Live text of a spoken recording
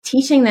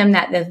teaching them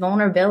that the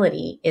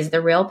vulnerability is the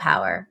real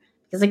power.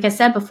 Because like I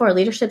said before,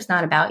 leadership's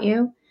not about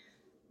you.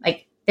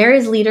 Like there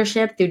is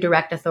leadership through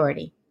direct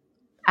authority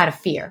out of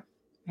fear,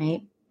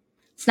 right?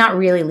 It's not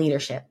really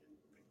leadership.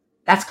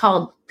 That's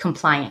called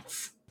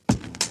compliance.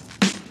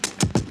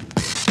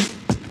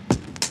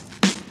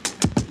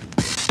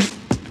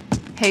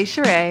 Hey,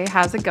 Sheree,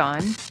 how's it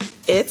going?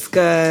 It's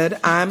good.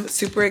 I'm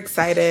super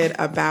excited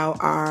about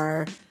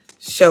our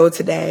show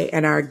today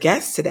and our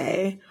guest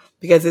today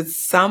because it's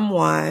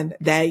someone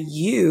that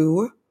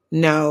you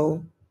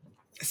know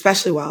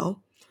especially well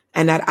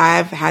and that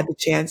I've had the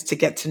chance to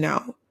get to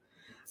know.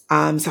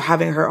 So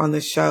having her on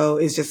the show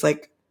is just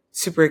like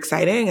super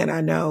exciting. And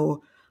I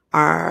know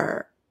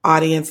our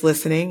audience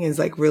listening is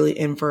like really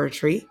in for a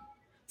treat.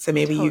 So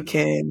maybe you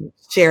can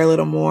share a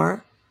little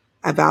more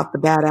about the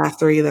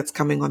badassery that's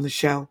coming on the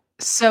show.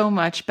 So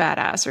much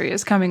badassery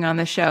is coming on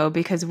the show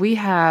because we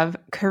have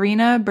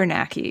Karina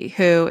Bernacki,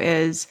 who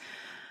is,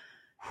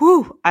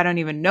 I don't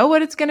even know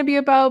what it's going to be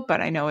about,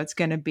 but I know it's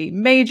going to be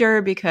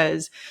major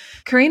because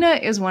Karina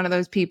is one of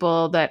those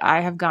people that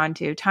I have gone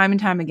to time and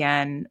time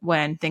again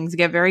when things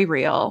get very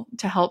real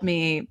to help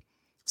me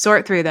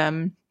sort through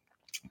them.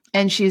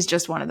 And she's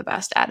just one of the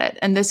best at it.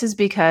 And this is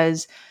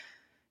because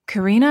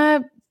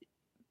Karina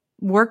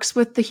works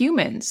with the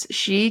humans.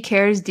 She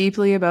cares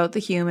deeply about the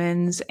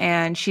humans,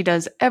 and she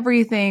does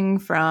everything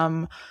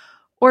from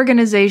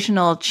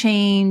organizational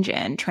change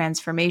and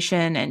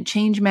transformation and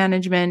change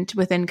management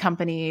within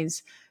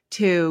companies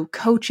to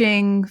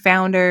coaching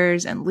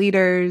founders and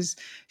leaders.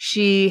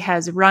 She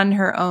has run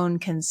her own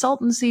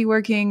consultancy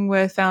working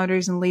with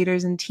founders and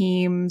leaders and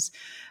teams.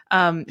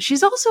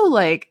 She's also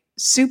like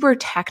super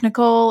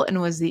technical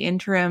and was the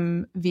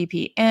interim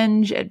VP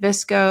Eng at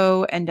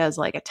Visco and does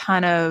like a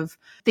ton of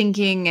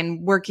thinking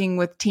and working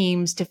with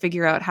teams to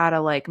figure out how to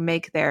like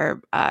make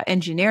their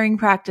engineering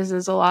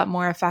practices a lot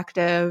more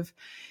effective.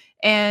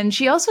 And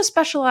she also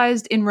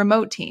specialized in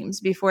remote teams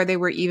before they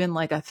were even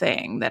like a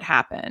thing that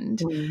happened.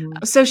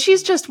 Mm-hmm. So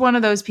she's just one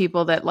of those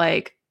people that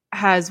like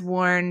has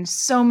worn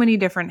so many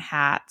different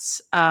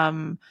hats,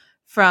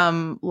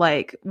 from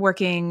like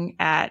working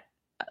at,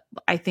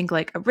 I think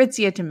like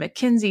Aritzia to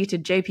McKinsey to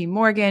JP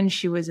Morgan.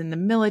 She was in the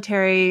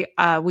military.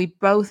 We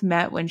both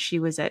met when she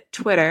was at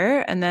Twitter.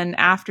 And then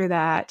after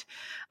that,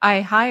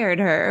 I hired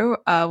her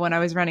when I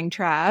was running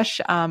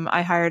Trash.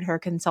 I hired her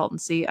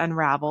consultancy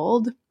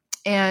Unraveled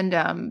and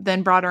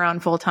then brought her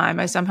on full time.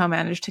 I somehow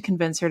managed to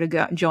convince her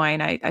to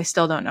join. I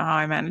still don't know how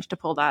I managed to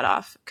pull that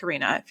off,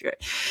 Karina,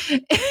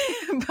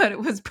 but it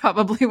was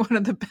probably one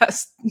of the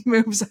best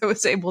moves I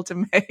was able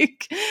to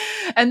make.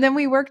 And then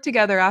we worked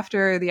together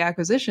after the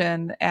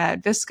acquisition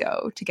at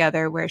Visco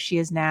together, where she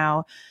is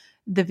now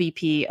the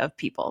VP of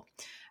People.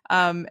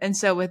 And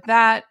so with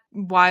that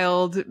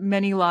wild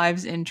many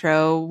lives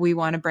intro, we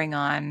want to bring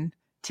on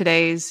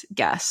today's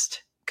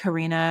guest,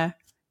 Karina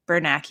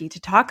Bernacki, to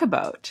talk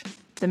about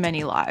the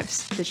many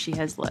lives that she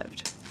has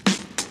lived.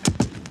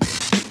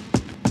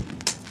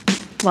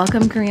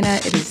 Welcome, Karina.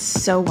 It is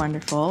so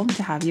wonderful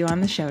to have you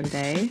on the show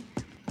today.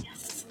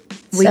 Yes.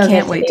 We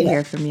can't wait to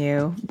hear from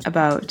you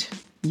about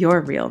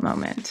your real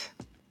moment.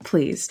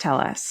 Please tell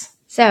us.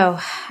 So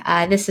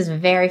this is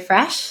very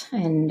fresh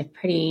and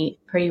pretty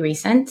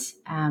recent.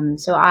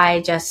 So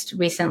I just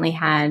recently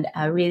had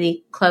a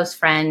really close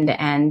friend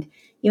and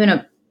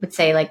even would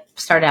say like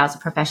started out as a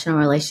professional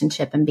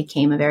relationship and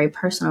became a very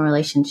personal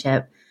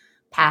relationship.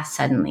 Passed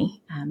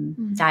suddenly,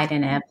 died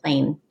in a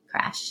plane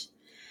crash.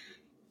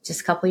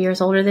 Just a couple years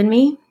older than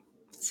me.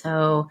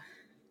 So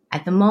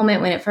at the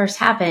moment when it first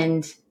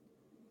happened,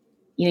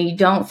 you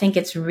don't think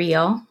it's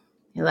real.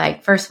 You're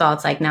like, first of all,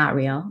 it's like not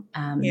real.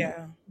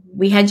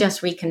 We had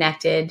just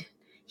reconnected.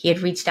 He had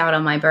reached out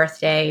on my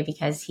birthday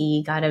because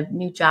he got a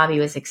new job he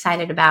was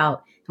excited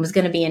about and was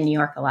going to be in New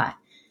York a lot.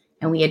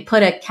 And we had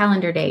put a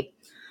calendar date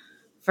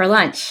for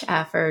lunch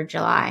for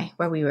July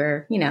where we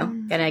were,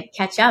 going to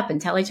catch up and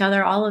tell each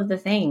other all of the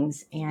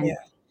things. And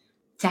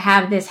to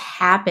have this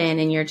happen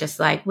and you're just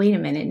like, wait a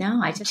minute, no,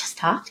 I just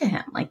talked to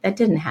him. Like that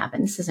didn't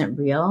happen. This isn't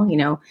real.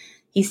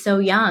 He's so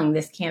young.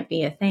 This can't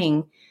be a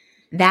thing.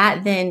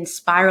 That then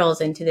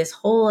spirals into this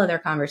whole other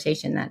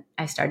conversation that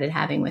I started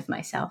having with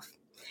myself.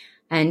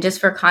 And just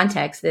for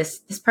context,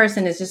 this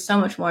person is just so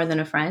much more than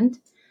a friend.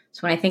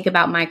 So when I think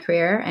about my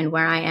career and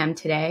where I am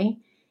today,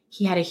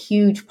 he had a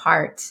huge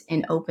part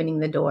in opening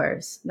the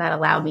doors that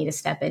allowed me to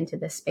step into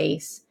this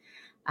space,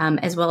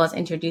 as well as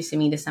introducing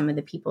me to some of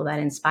the people that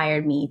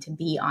inspired me to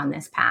be on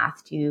this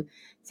path, to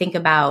think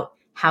about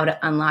how to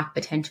unlock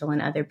potential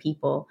in other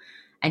people.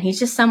 And he's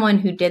just someone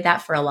who did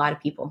that for a lot of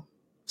people,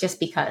 just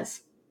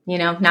because,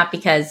 not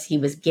because he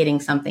was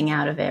getting something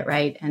out of it,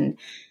 right? And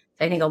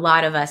I think a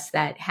lot of us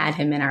that had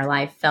him in our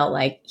life felt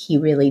like he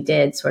really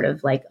did sort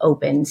of like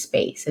open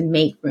space and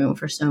make room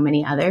for so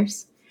many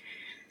others.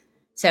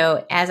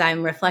 So as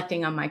I'm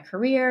reflecting on my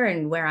career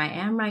and where I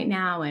am right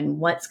now and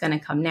what's going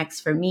to come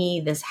next for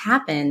me, this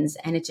happens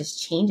and it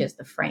just changes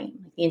the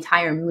frame. The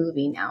entire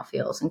movie now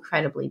feels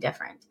incredibly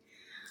different,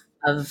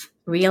 of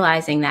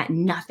realizing that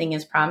nothing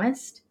is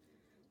promised.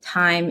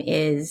 Time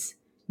is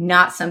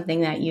not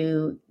something that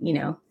you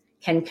know,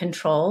 can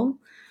control.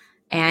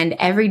 And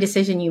every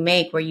decision you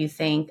make where you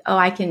think, oh,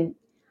 I can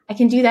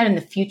do that in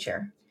the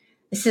future.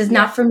 This is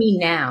not for me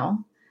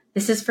now.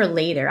 This is for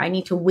later. I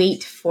need to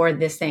wait for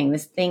this thing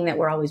that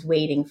we're always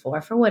waiting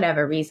for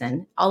whatever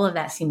reason. All of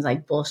that seems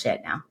like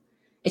bullshit now.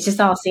 It just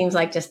all seems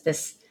like just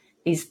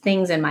these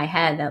things in my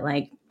head that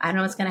like, I don't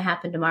know what's going to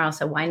happen tomorrow.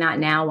 So why not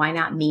now? Why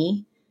not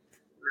me?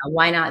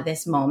 Why not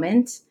this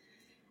moment?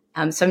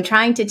 So I'm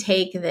trying to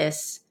take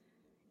this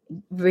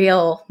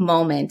real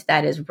moment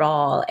that is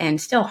raw and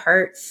still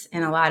hurts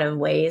in a lot of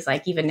ways.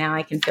 Like even now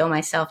I can feel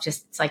myself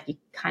just, it's like you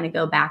kind of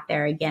go back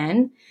there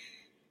again,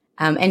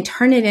 and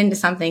turn it into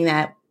something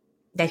that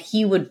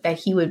he would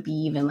be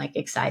even like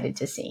excited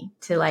to see,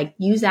 to like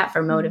use that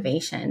for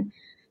motivation,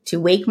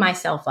 to wake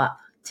myself up,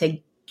 to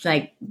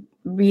like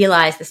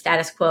realize the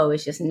status quo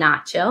is just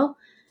not chill.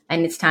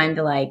 And it's time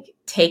to like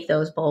take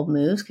those bold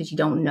moves because you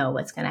don't know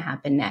what's going to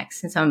happen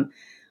next. And so I'm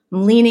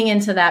leaning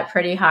into that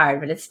pretty hard,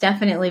 but it's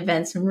definitely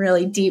been some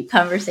really deep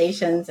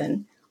conversations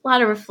and a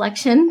lot of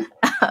reflection,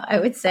 I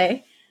would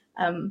say.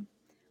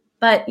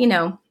 But, you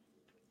know,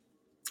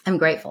 I'm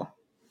grateful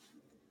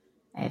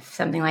if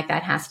something like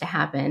that has to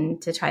happen,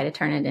 to try to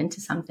turn it into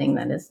something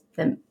that is,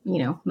 you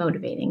know,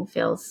 motivating,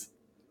 feels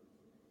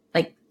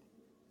like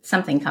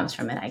something comes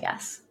from it, I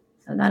guess.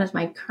 So that is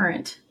my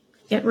current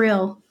get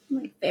real,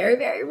 like very,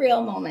 very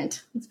real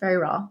moment. It's very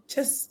raw.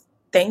 Just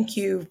thank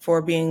you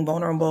for being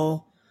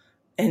vulnerable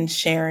and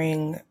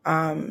sharing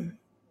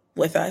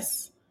with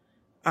us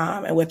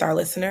and with our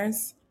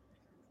listeners.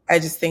 I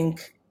just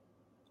think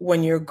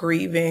when you're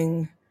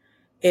grieving,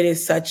 it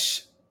is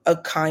such a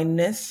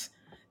kindness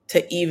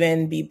to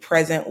even be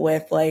present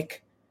with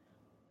like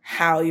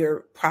how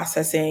you're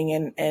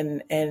processing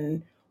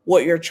and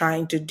what you're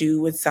trying to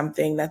do with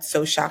something that's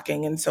so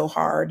shocking and so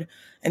hard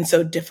and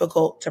so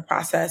difficult to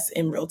process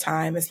in real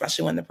time,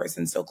 especially when the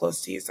person's so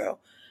close to you. So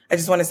I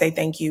just want to say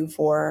thank you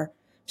for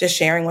just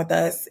sharing with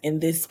us in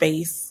this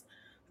space.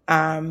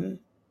 It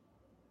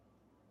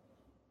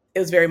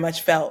was very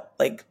much felt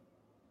like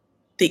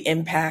the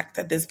impact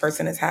that this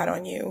person has had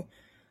on you.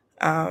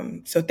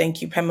 So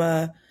thank you.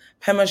 Pema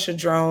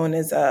Chadron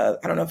is I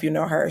don't know if you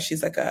know her.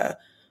 She's like a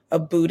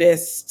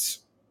Buddhist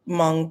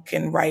monk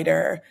and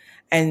writer.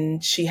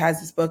 And she has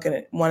this book,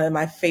 and one of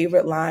my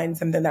favorite lines,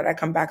 something that I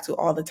come back to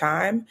all the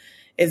time,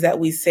 is that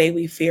we say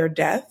we fear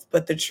death,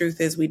 but the truth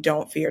is we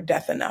don't fear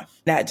death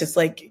enough. That just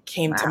like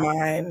came to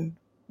mind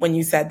when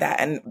you said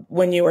that. And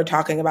when you were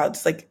talking about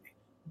just like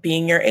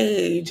being your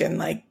age and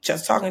like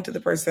just talking to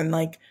the person,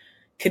 like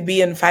could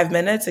be in 5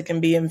 minutes, it can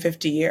be in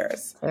 50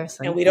 years.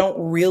 Seriously. And we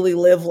don't really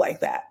live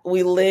like that.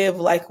 We live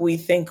like we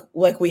think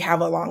like we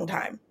have a long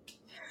time.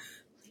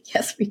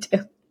 Yes, we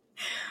do.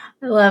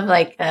 I love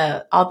like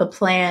all the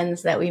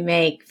plans that we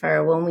make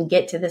for when we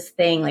get to this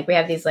thing. Like we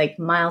have these like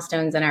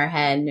milestones in our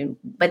head,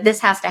 but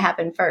this has to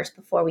happen first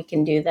before we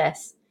can do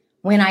this.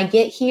 When I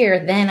get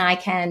here, then I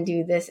can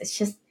do this. It's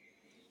just,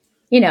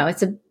 you know,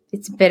 it's a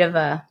bit of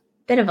a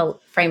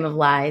frame of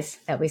lies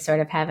that we sort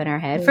of have in our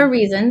head for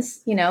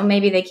reasons, you know,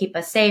 maybe they keep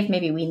us safe.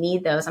 Maybe we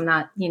need those. I'm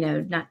not, you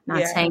know,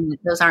 not saying that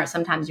those aren't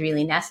sometimes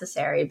really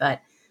necessary, but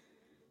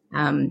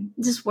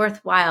just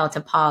worthwhile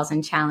to pause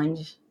and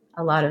challenge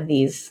a lot of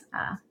these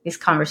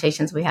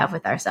conversations we have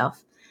with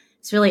ourselves.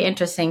 It's really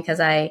interesting because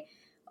I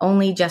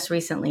only just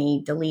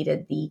recently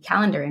deleted the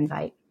calendar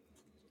invite.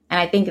 And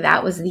I think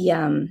that was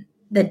the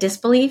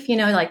disbelief, you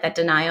know, like that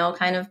denial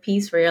kind of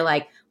piece where you're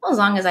like, well, as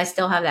long as I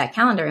still have that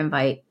calendar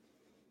invite,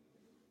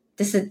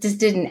 this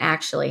didn't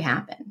actually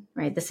happen,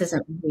 right? This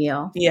isn't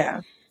real.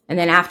 Yeah. And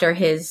then after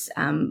his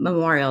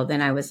memorial,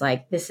 then I was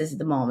like, this is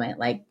the moment,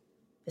 like,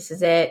 this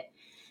is it.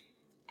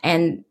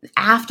 And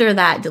after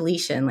that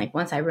deletion, like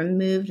once I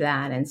removed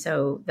that, and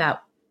so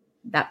that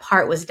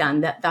part was done,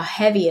 the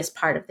heaviest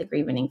part of the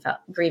grieving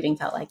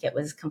felt like it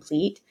was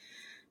complete.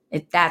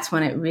 That's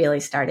when it really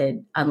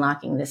started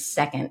unlocking this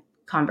second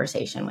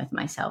conversation with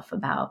myself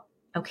about,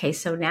 okay,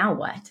 so now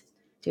what?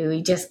 Do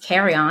we just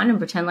carry on and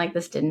pretend like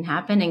this didn't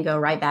happen and go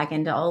right back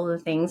into all of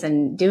the things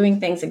and doing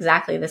things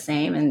exactly the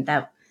same? And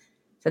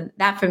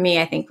that for me,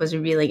 I think was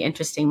a really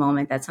interesting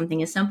moment, that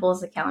something as simple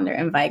as a calendar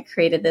invite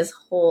created this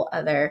whole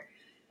other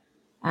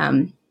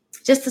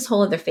just this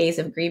whole other phase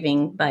of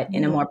grieving, but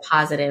in a more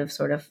positive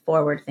sort of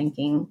forward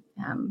thinking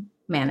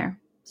manner.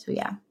 So,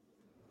 yeah.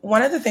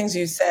 One of the things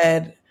you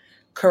said,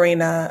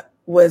 Karina,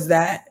 was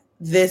that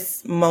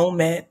this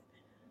moment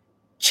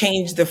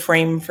changed the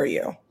frame for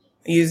you.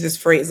 I use this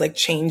phrase, like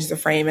change the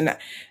frame. And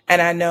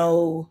I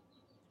know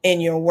in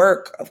your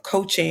work of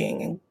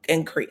coaching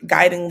and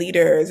guiding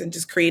leaders and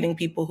just creating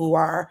people who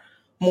are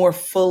more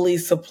fully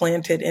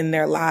supplanted in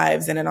their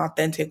lives in an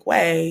authentic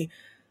way,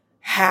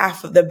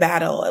 half of the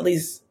battle, at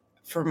least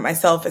for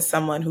myself as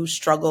someone who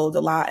struggled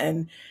a lot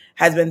and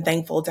has been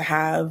thankful to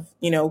have,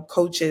 you know,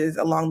 coaches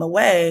along the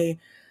way,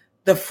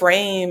 the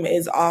frame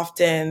is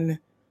often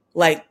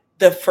like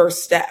the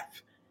first step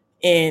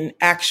in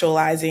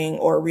actualizing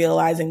or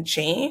realizing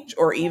change,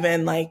 or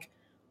even like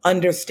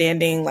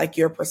understanding like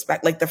your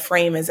perspective. Like the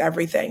frame is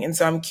everything. And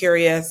so I'm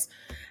curious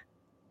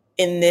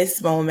in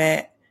this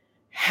moment,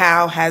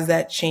 how has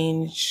that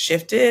change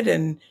shifted?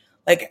 And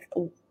like,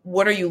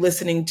 what are you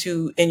listening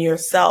to in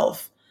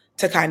yourself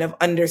to kind of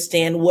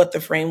understand what the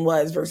frame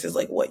was versus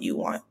like what you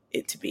want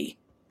it to be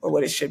or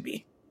what it should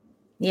be?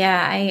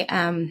 Yeah,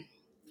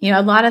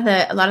 a lot of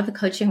the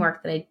coaching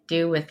work that I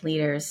do with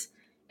leaders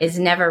is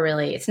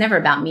it's never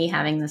about me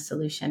having the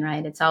solution,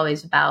 right? It's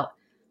always about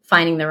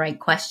finding the right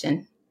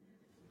question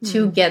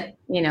to get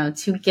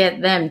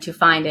them to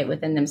find it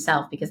within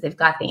themselves because they've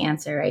got the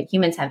answer, right?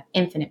 Humans have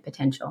infinite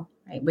potential,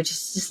 right? Which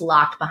is just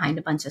locked behind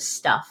a bunch of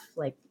stuff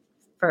like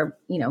for,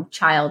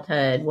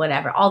 childhood,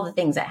 whatever, all the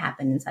things that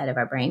happen inside of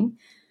our brain.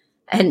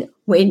 And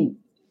when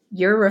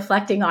you're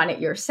reflecting on it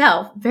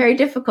yourself, very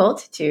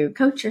difficult to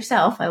coach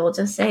yourself. I will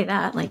just say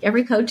that, like,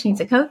 every coach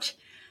needs a coach,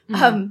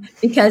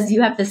 because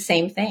you have the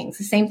same things.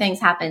 The same things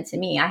happen to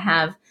me. I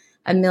have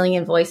a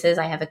million voices.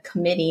 I have a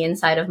committee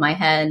inside of my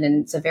head,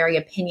 and it's a very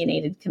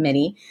opinionated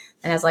committee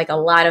that has like a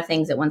lot of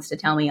things it wants to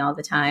tell me all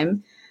the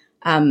time.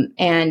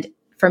 And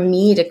for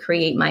me to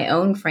create my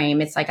own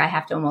frame, it's like I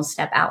have to almost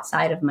step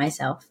outside of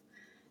myself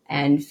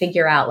and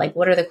figure out, like,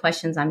 what are the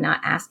questions I'm not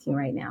asking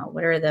right now?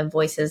 What are the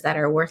voices that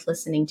are worth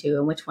listening to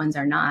and which ones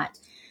are not?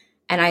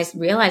 And I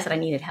realized that I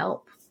needed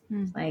help.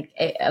 I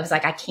was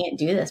like, I can't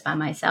do this by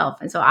myself.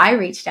 And so I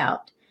reached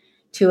out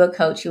to a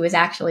coach who was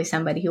actually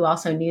somebody who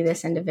also knew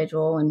this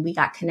individual, and we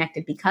got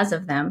connected because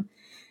of them.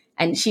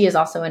 And she is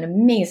also an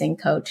amazing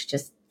coach,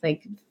 just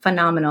like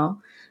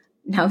phenomenal.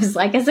 And I was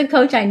like, as a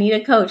coach, I need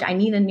a coach. I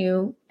need a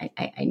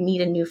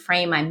new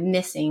frame. I'm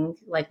missing,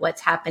 like,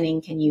 what's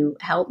happening. Can you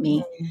help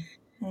me?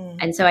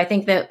 And so I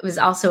think that was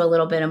also a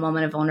little bit a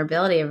moment of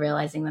vulnerability of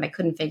realizing that I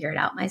couldn't figure it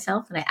out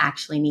myself, and I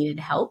actually needed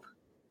help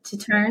to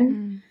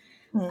turn,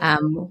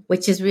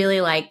 which is really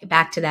like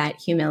back to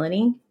that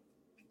humility,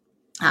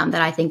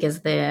 that I think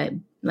is the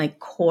like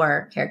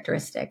core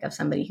characteristic of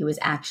somebody who is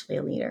actually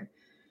a leader.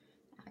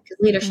 Because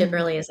leadership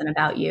really isn't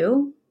about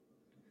you.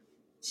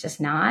 It's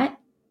just not.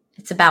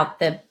 It's about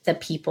the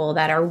people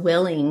that are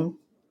willing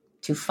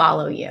to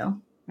follow you,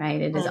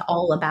 right? It is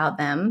all about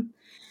them.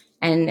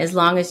 And as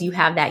long as you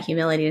have that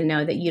humility to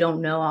know that you don't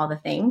know all the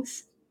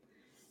things,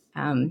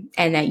 and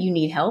that you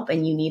need help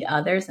and you need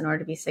others in order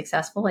to be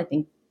successful, I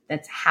think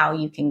that's how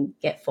you can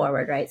get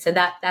forward, right? So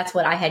that's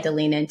what I had to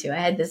lean into. I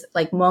had this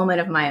like moment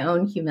of my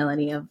own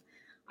humility of,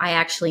 I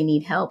actually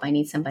need help. I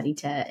need somebody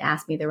to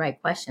ask me the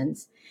right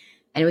questions.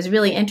 And it was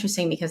really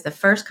interesting because the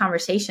first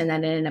conversation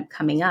that ended up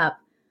coming up,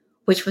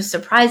 which was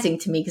surprising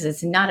to me because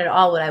it's not at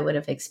all what I would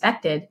have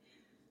expected,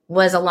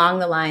 was along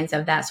the lines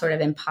of that sort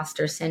of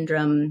imposter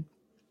syndrome,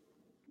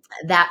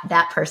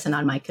 that person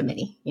on my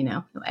committee.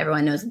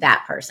 Everyone knows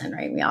that person,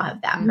 right? We all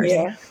have that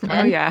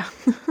person. Yeah.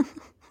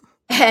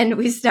 And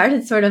we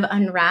started sort of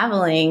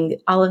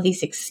unraveling all of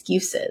these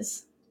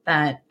excuses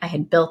that I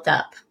had built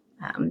up,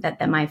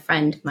 that my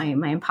friend, my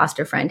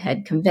imposter friend,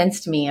 had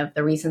convinced me of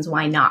the reasons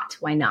why not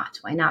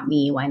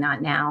me, why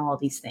not now, all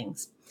these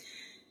things.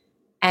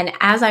 And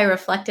as I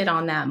reflected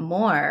on that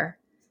more,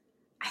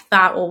 I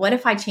thought, well, what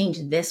if I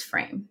change this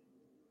frame?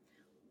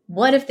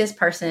 What if this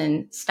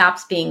person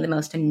stops being the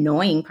most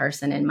annoying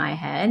person in my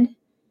head?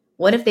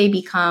 What if they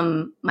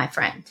become my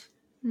friend?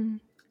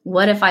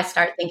 What if I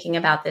start thinking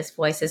about this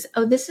voice as,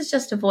 oh, this is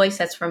just a voice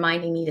that's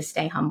reminding me to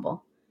stay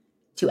humble,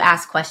 to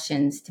ask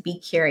questions, to be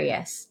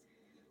curious,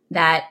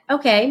 that,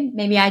 okay,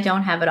 maybe I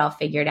don't have it all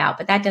figured out,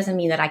 but that doesn't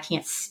mean that I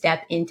can't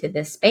step into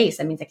this space.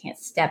 That means I can't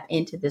step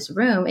into this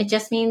room. It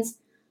just means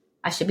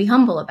I should be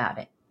humble about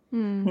it.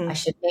 I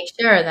should make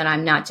sure that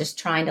I'm not just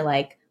trying to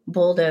like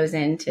bulldoze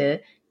into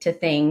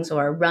things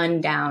or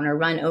run down or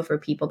run over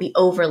people, be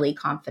overly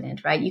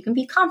confident, right? You can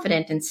be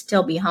confident and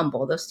still be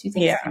humble. Those two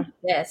things can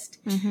exist.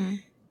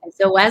 And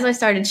so as I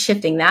started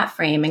shifting that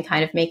frame and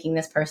kind of making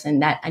this person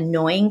that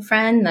annoying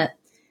friend that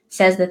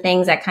says the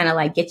things that kind of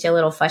like get you a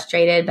little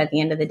frustrated, but at the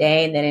end of the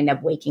day, that end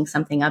up waking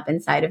something up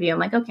inside of you, I'm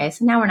like, okay,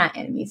 so now we're not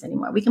enemies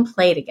anymore. We can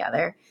play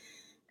together.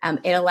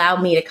 It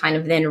allowed me to kind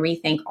of then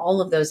rethink all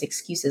of those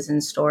excuses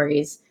and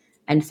stories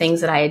and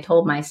things that I had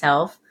told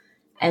myself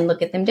and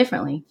look at them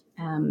differently,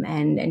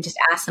 and just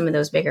ask some of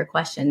those bigger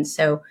questions.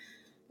 So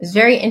it was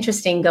very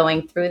interesting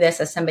going through this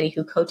as somebody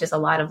who coaches a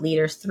lot of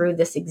leaders through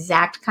this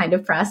exact kind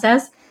of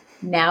process.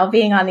 Now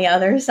being on the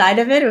other side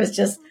of it, it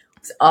was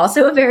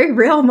also a very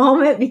real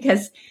moment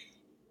because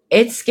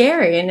it's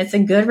scary, and it's a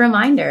good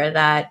reminder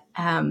that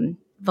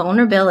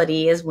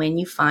vulnerability is when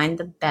you find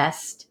the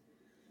best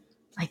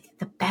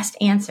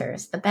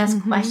answers, the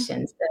best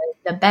questions,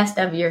 the best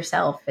of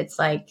yourself. It's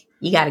like,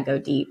 you got to go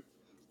deep.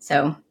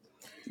 So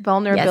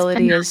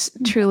vulnerability is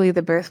truly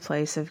the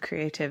birthplace of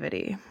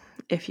creativity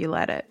if you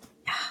let it.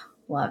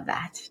 Love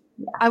that.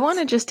 Yes. I want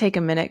to just take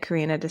a minute,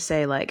 Karina, to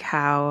say like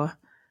how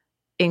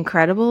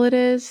incredible it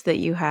is that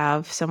you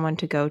have someone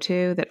to go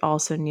to that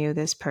also knew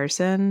this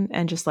person,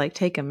 and just like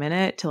take a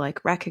minute to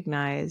like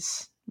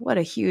recognize what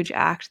a huge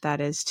act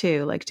that is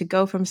too. Like to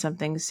go from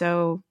something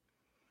so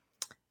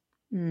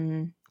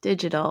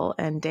digital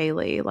and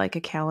daily, like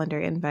a calendar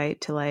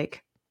invite, to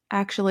like,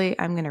 actually,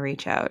 I'm going to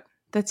reach out.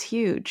 That's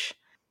huge.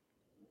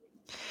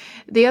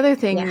 The other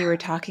thing Yeah. you were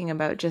talking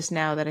about just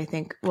now that I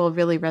think will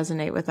really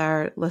resonate with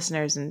our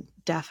listeners and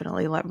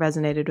definitely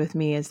resonated with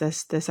me is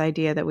this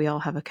idea that we all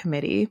have a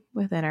committee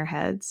within our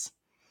heads,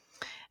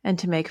 and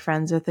to make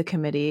friends with the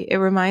committee. It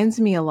reminds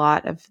me a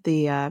lot of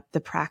the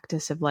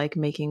practice of like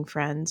making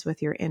friends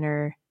with your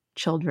inner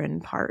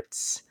children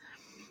parts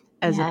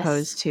as Yes.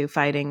 opposed to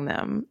fighting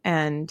them.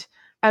 And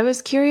I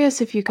was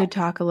curious if you could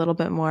talk a little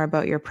bit more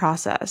about your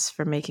process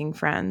for making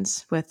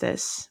friends with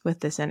this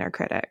inner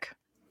critic.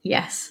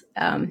 Yes.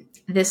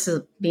 This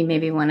will be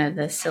maybe one of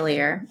the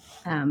sillier,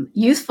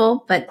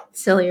 useful, but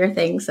sillier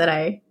things that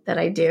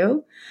I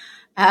do.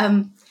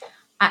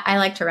 I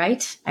like to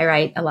write. I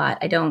write a lot.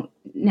 I don't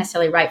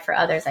necessarily write for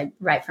others. I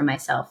write for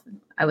myself.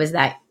 I was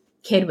that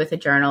kid with a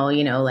journal,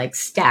 like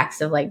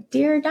stacks of like,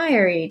 dear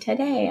diary,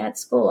 today at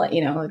school,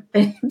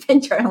 been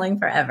journaling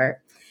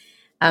forever.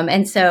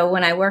 And so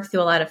when I work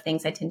through a lot of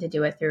things, I tend to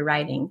do it through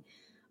writing.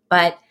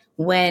 But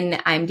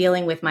when I'm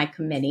dealing with my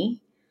committee,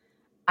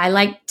 I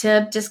like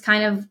to just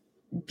kind of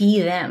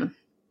be them.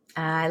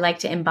 I like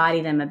to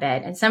embody them a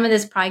bit. And some of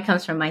this probably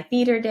comes from my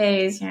theater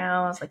days.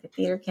 I was like a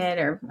theater kid,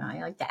 or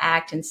I like to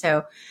act. And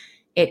so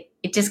it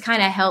just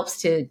kind of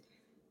helps to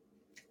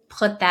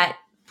put that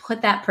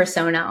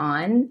persona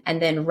on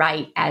and then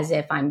write as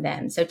if I'm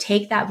them. So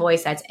take that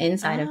voice that's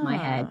inside of my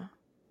head,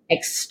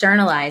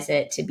 externalize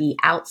it to be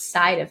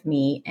outside of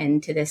me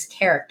and to this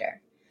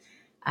character.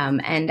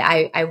 And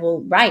I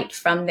will write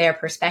from their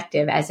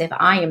perspective as if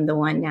I am the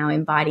one now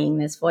embodying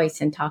this voice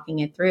and talking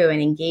it through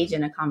and engage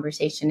in a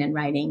conversation in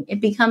writing.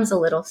 It becomes a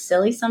little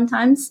silly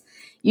sometimes.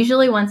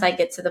 Usually once I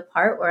get to the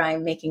part where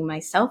I'm making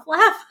myself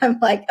laugh, I'm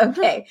like,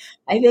 okay,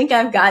 I think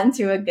I've gotten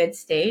to a good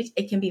stage.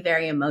 It can be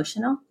very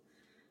emotional.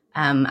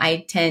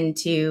 I tend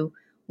to,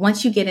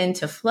 once you get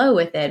into flow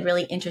with it,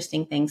 really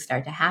interesting things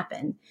start to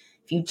happen.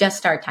 If you just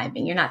start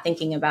typing, you're not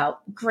thinking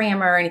about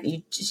grammar or anything,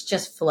 you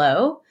just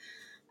flow.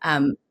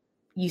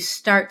 You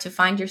start to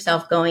find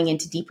yourself going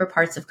into deeper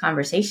parts of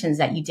conversations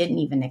that you didn't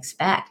even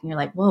expect. And you're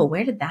like, whoa,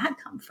 where did that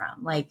come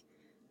from? Like,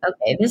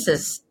 okay, this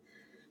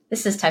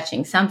is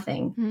touching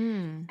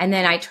something. And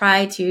then I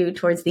try to,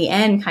 towards the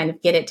end, kind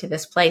of get it to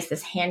this place,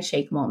 this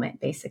handshake moment,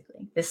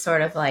 basically. This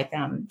sort of like,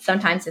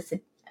 sometimes it's a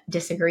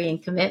disagree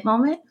and commit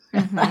moment.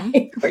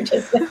 Like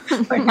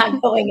we're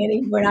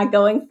not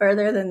going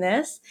further than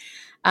this.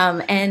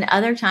 And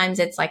other times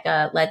it's like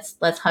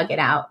let's hug it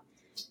out.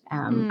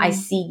 I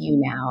see you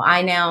now.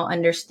 I now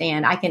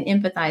understand. I can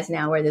empathize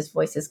now where this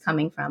voice is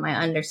coming from. I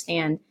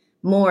understand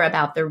more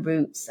about the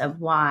roots of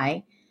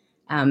why,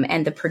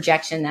 and the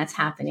projection that's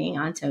happening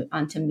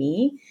onto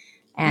me,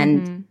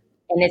 and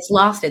it's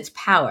lost its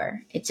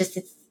power.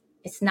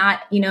 It's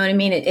not, you know what I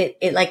mean?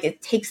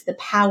 It takes the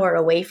power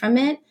away from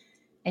it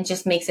and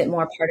just makes it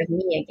more part of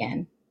me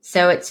again.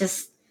 So it's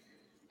just,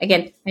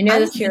 again, I know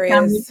I'm this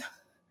curious.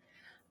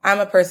 I'm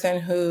a person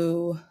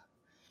who,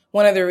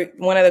 one of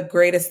the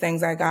greatest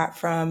things I got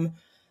from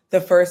the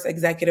first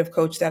executive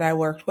coach that I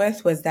worked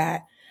with was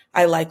that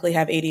I likely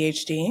have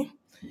ADHD.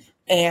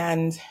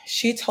 And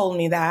she told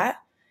me that.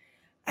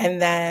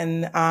 And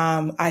then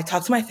I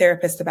talked to my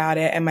therapist about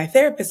it. And my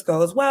therapist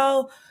goes,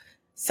 well,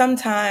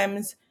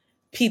 sometimes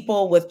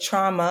people with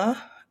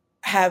trauma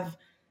have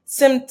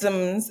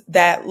symptoms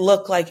that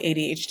look like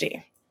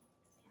ADHD.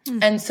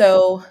 And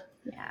so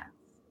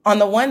on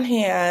the one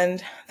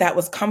hand, that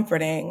was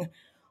comforting.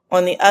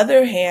 On the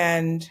other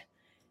hand,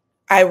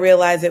 I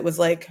realized it was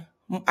like,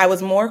 I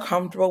was more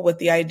comfortable with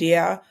the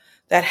idea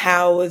that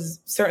how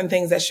certain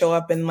things that show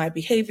up in my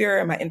behavior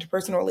and my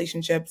interpersonal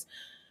relationships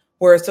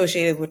were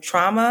associated with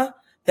trauma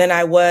than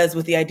I was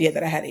with the idea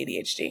that I had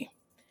ADHD.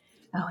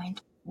 Oh,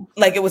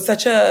 like it was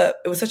such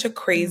a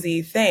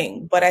crazy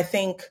thing. But I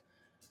think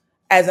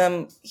as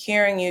I'm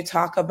hearing you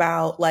talk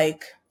about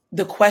like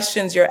the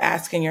questions you're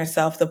asking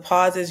yourself, the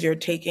pauses you're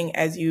taking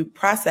as you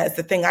process,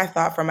 the thing I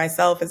thought for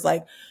myself is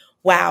like,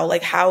 wow,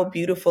 like how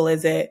beautiful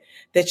is it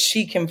that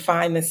she can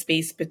find the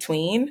space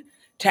between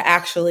to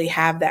actually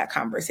have that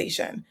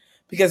conversation?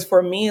 Because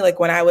for me, like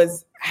when I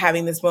was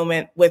having this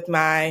moment with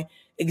my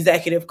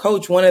executive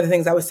coach, one of the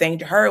things I was saying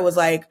to her was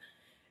like,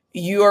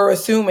 you're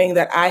assuming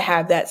that I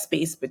have that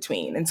space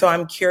between. And so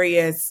I'm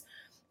curious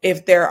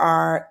if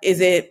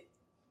is it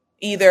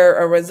either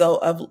a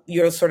result of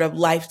your sort of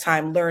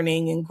lifetime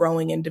learning and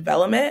growing and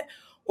development,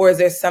 or is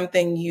there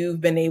something you've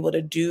been able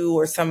to do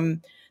or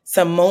some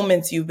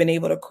moments you've been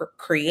able to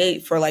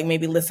create for like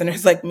maybe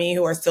listeners like me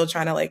who are still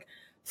trying to like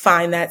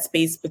find that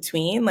space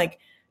between? Like,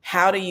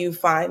 how do you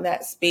find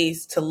that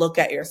space to look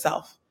at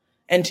yourself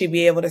and to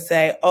be able to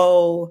say,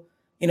 oh,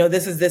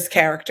 this is this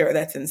character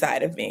that's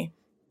inside of me?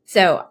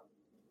 So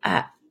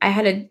I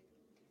had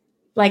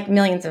like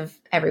millions of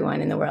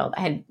everyone in the world,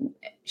 I had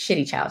a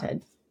shitty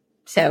childhood.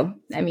 So,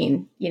 I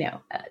mean,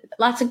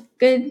 lots of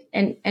good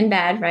and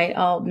bad, right?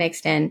 All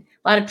mixed in.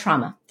 A lot of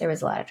trauma. There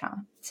was a lot of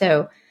trauma.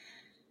 So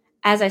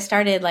as I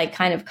started like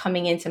kind of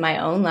coming into my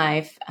own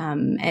life,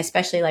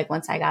 especially like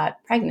once I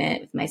got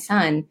pregnant with my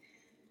son,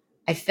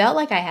 I felt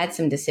like I had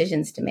some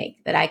decisions to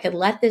make, that I could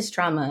let this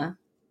trauma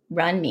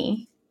run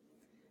me.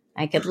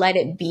 I could let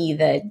it be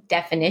the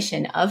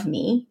definition of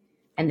me,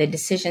 and the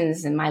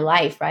decisions in my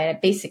life, right? I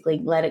basically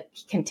let it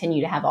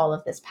continue to have all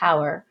of this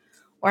power,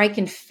 or I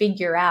can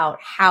figure out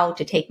how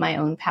to take my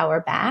own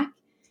power back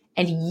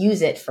and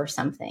use it for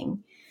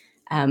something.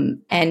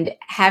 And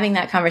having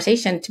that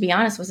conversation, to be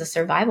honest, was a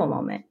survival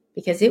moment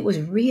because it was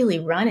really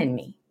running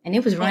me and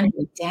it was running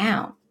me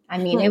down. I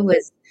mean,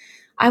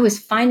 I was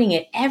finding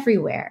it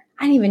everywhere.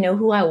 I didn't even know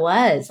who I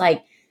was,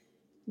 like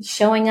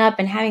showing up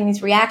and having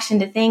these reaction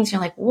to things.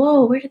 You're like,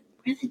 whoa, where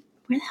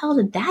the hell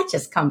did that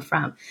just come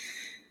from?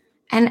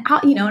 And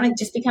and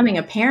just becoming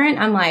a parent,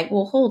 I'm like,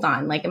 well, hold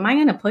on. Like, am I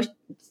going to push?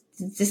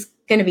 Is this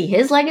going to be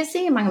his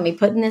legacy? Am I going to be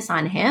putting this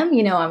on him?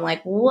 I'm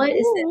like, what is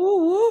it?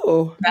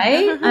 Ooh.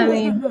 Right? I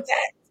mean, I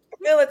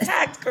feel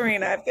attacked,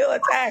 Karina. I feel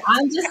attacked.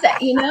 I'm just,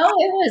 it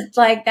was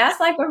like,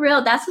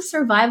 that's a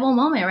survival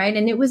moment, right?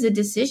 And it was a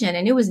decision,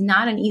 and it was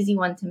not an easy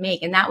one to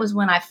make. And that was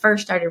when I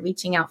first started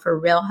reaching out for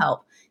real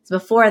help. So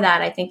before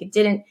that, I think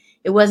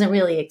it wasn't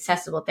really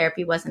accessible.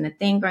 Therapy wasn't a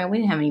thing growing. We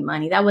didn't have any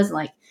money. That wasn't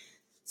like,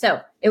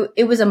 so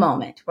it was a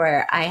moment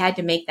where I had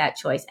to make that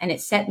choice, and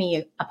it set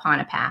me upon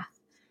a path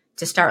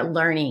to start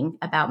learning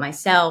about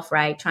myself,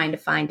 right? Trying to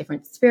find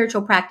different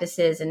spiritual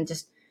practices and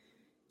just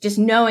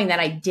knowing that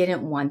I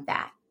didn't want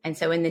that. And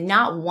so in the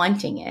not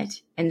wanting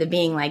it and the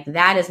being like,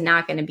 that is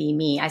not going to be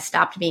me, I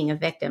stopped being a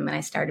victim and I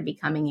started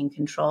becoming in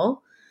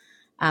control.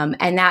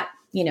 And that,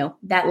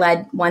 that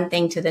led one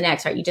thing to the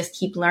next, right? You just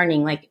keep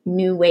learning like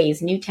new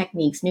ways, new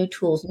techniques, new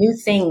tools, new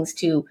things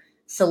to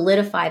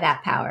solidify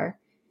that power,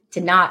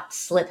 to not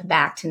slip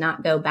back, to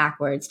not go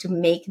backwards, to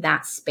make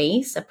that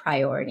space a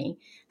priority.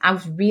 I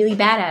was really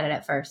bad at it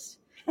at first.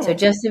 So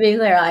just to be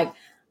clear, like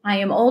I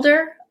am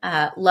older,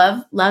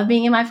 love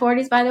being in my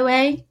 40s, by the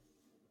way.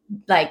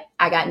 Like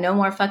I got no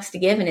more fucks to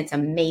give, and it's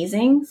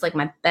amazing. It's like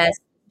my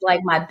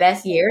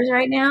best years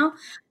right now.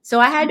 So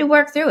I had to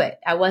work through it.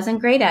 I wasn't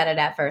great at it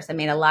at first. I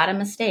made a lot of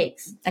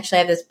mistakes. Actually, I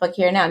have this book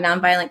here now,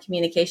 Nonviolent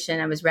Communication.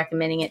 I was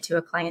recommending it to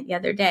a client the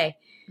other day.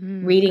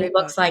 Reading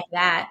books like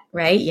that,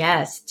 right?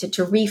 Yes. To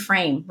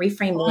reframe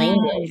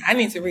language. I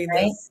need to read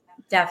this.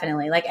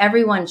 Definitely. Like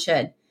everyone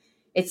should.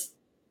 It's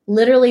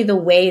literally the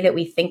way that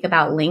we think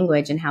about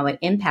language and how it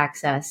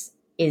impacts us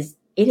it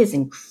is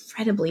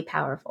incredibly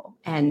powerful.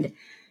 And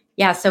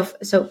yeah, so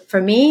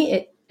for me,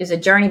 it was a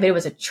journey, but it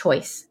was a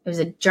choice. It was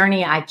a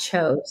journey I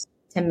chose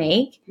to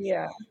make.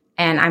 Yeah.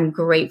 And I'm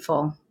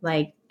grateful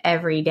like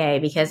every day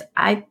because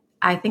I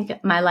think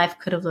my life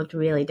could have looked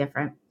really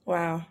different.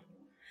 Wow.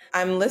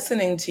 I'm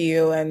listening to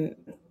you, and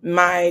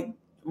my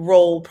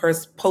role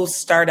post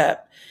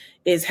startup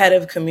is head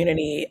of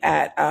community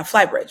at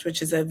Flybridge,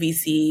 which is a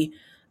VC,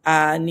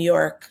 New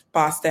York,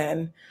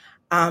 Boston.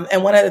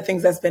 And one of the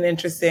things that's been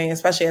interesting,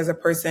 especially as a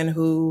person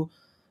who,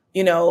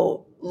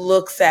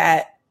 looks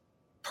at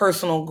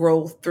personal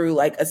growth through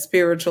like a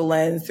spiritual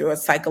lens, through a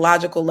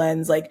psychological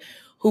lens, like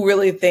who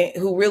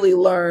really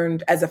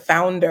learned as a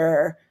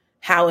founder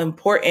how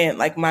important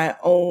like my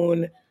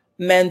own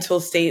mental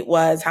state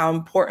was, how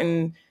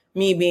important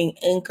me being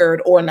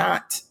anchored or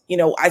not.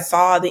 I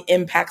saw the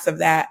impacts of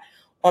that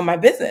on my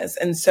business.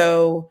 And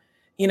so,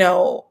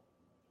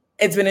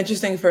 it's been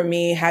interesting for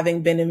me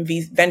having been in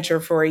venture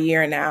for a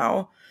year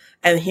now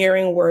and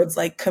hearing words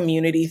like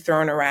community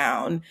thrown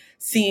around,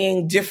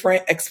 seeing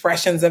different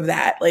expressions of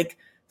that, like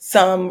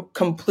some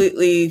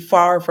completely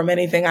far from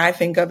anything I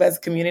think of as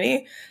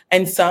community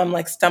and some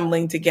like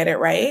stumbling to get it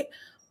right.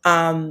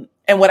 And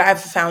what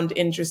I've found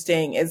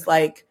interesting is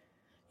like,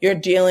 you're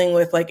dealing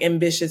with like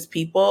ambitious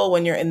people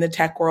when you're in the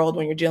tech world,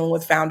 when you're dealing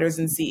with founders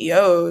and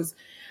CEOs.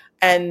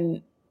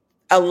 And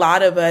a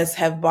lot of us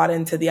have bought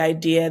into the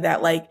idea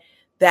that like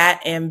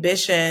that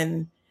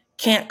ambition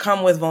can't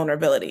come with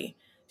vulnerability,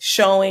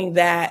 showing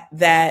that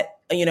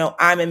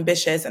I'm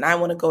ambitious and I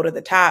want to go to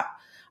the top.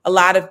 A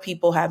lot of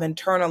people have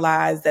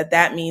internalized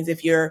that means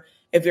if you're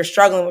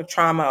struggling with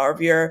trauma, or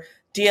if you're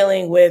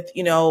dealing with,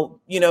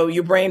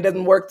 your brain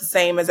doesn't work the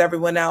same as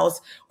everyone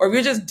else, or if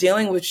you're just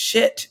dealing with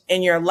shit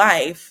in your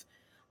life,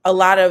 a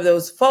lot of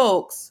those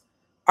folks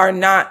are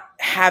not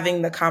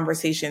having the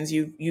conversations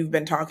you've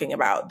been talking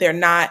about. They're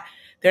not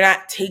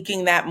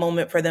taking that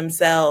moment for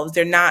themselves.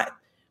 They're not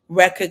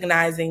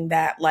recognizing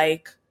that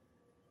like,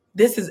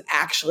 this is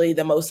actually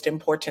the most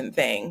important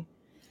thing.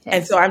 Yes.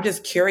 And so I'm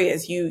just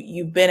curious,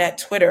 you've been at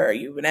Twitter,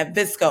 you've been at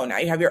Visco, now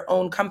you have your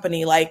own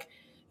company, like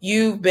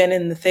you've been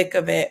in the thick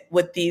of it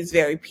with these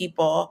very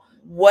people.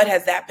 What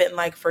has that been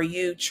like for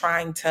you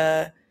trying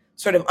to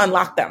sort of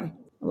unlock them?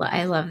 Well,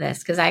 I love this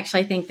because I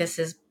actually think this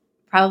is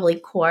probably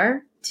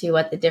core to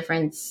what the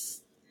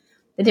difference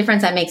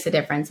that makes a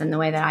difference in the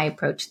way that I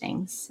approach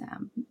things.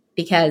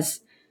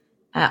 Because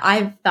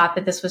I've thought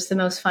that this was the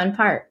most fun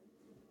part,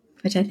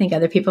 which I think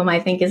other people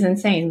might think is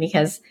insane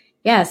because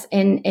yes,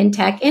 in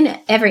tech, in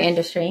every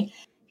industry,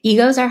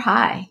 egos are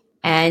high.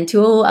 And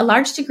to a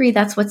large degree,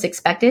 that's what's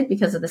expected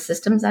because of the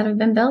systems that have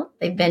been built.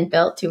 They've been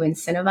built to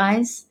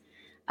incentivize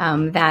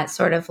that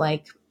sort of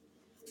like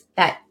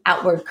that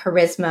outward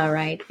charisma,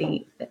 right?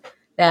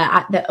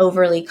 The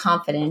overly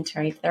confident,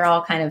 right? They're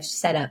all kind of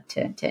set up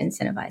to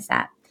incentivize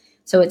that.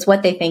 So it's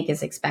what they think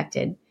is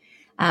expected.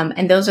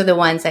 And those are the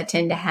ones that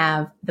tend to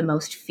have the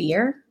most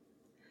fear,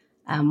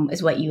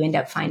 is what you end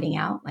up finding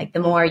out. Like the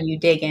more you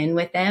dig in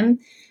with them,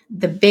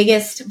 the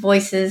biggest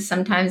voices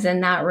sometimes in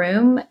that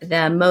room,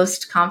 the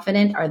most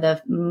confident are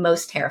the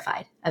most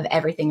terrified of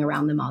everything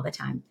around them all the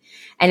time.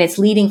 And it's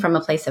leading from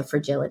a place of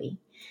fragility.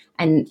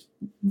 And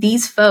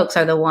these folks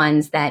are the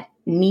ones that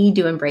need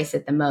to embrace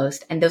it the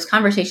most. And those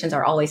conversations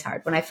are always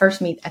hard. When I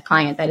first meet a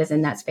client that is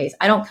in that space,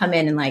 I don't come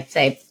in and like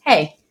say,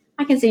 hey,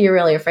 I can see you're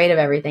really afraid of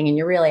everything and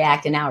you're really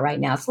acting out right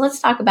now. So let's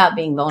talk about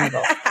being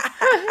vulnerable.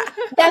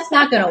 That's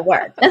not going to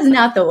work. That's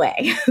not the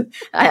way.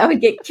 I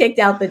would get kicked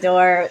out the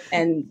door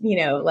and,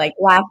 like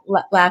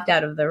laughed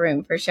out of the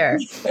room for sure.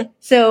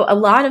 So a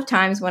lot of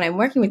times when I'm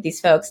working with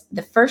these folks,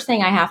 the first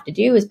thing I have to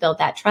do is build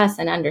that trust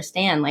and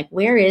understand, like,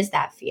 where is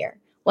that fear?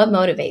 What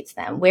motivates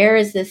them? Where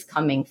is this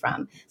coming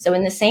from? So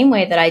in the same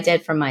way that I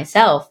did for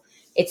myself,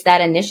 it's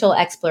that initial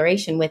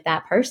exploration with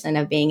that person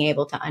of being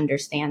able to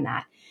understand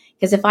that.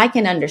 Because if I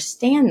can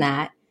understand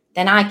that,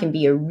 then I can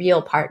be a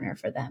real partner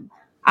for them.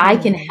 I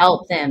can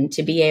help them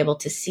to be able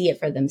to see it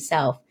for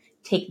themselves,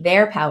 take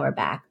their power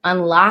back,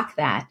 unlock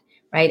that,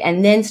 right?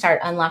 And then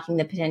start unlocking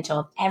the potential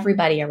of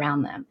everybody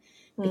around them.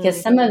 Because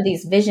some of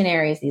these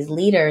visionaries, these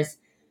leaders,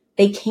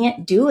 they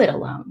can't do it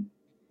alone.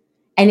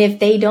 And if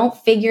they don't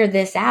figure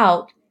this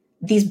out,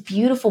 these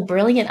beautiful,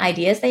 brilliant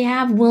ideas they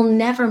have will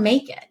never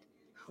make it.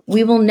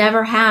 We will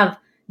never have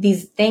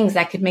these things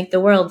that could make the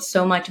world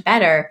so much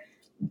better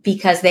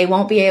because they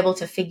won't be able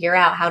to figure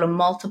out how to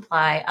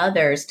multiply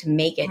others to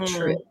make it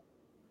true.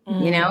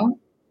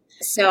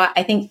 So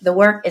I think the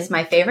work is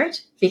my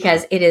favorite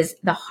because it is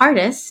the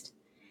hardest,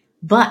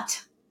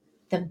 but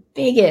the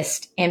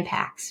biggest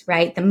impacts,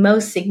 right? The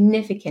most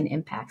significant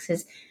impacts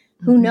is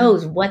who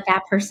knows what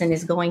that person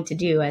is going to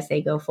do as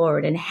they go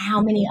forward and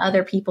how many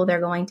other people they're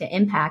going to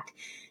impact.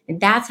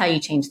 And that's how you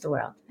change the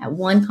world, at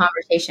one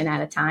conversation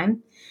at a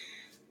time.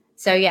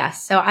 So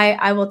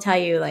I will tell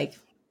you, like,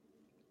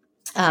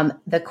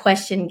 the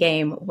question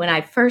game, when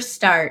I first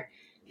start,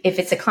 if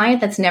it's a client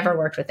that's never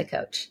worked with a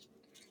coach,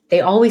 they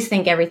always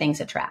think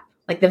everyth's a trap.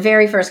 Like the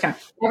very first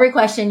every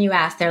question you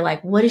ask, they're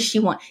like, what does she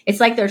want?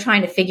 It's like they're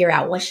trying to figure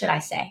out, what should I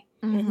say?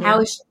 How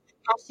is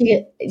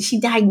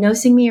she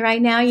diagnosing me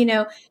right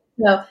now?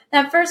 So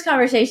that first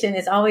conversation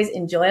is always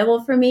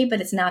enjoyable for me, but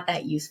it's not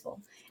that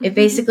useful. It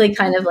basically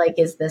kind of like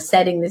is the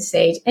setting the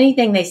stage.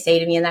 Anything they say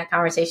to me in that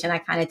conversation, I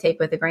kind of take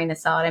with a grain of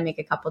salt. I make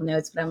a couple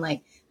notes, but I'm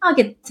like, I'll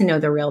get to know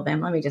the real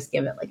them. Let me just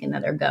give it like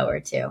another go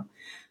or two.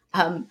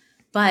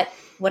 But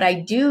what I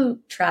do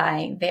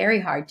try very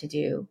hard to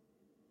do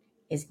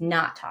is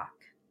not talk.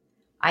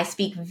 I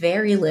speak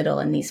very little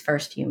in these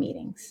first few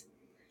meetings.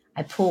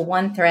 I pull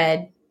one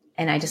thread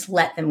and I just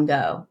let them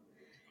go.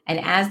 And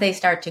as they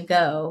start to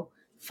go,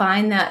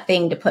 find that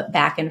thing to put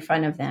back in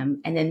front of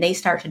them. And then they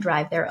start to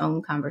drive their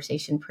own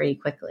conversation pretty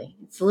quickly.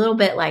 It's a little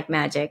bit like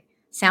magic.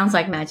 Sounds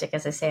like magic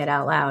as I say it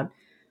out loud.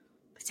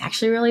 But it's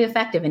actually really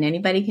effective. And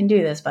anybody can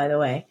do this, by the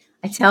way.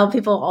 I tell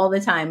people all the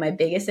time, my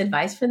biggest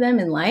advice for them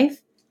in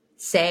life,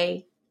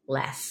 say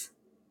less.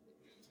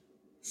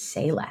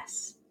 Say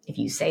less. If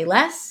you say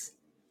less,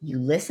 you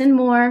listen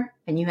more,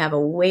 and you have a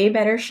way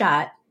better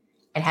shot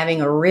at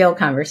having a real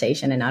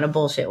conversation and not a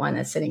bullshit one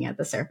that's sitting at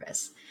the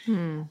surface.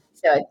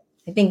 So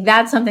I think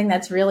that's something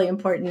that's really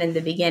important in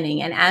the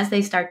beginning. And as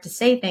they start to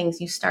say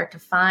things, you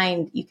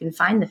can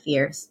find the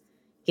fears.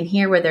 You can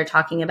hear where they're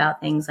talking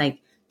about things like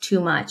too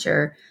much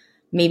or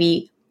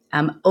maybe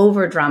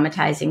over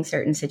dramatizing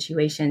certain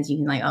situations. You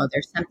can like, oh,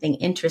 there's something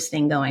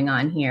interesting going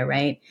on here,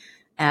 right?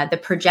 The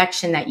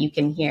projection that you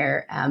can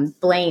hear,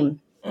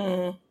 blame.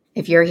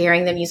 If you're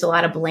hearing them use a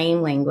lot of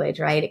blame language,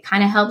 right, it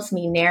kind of helps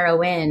me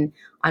narrow in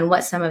on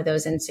what some of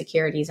those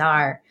insecurities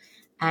are.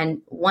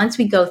 And once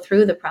we go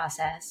through the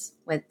process,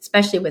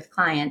 especially with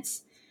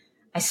clients,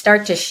 I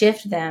start to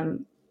shift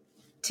them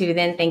to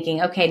then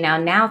thinking, okay,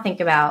 now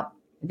think about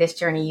this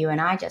journey you and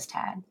I just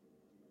had.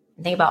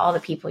 And think about all the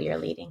people you're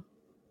leading.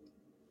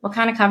 What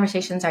kind of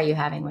conversations are you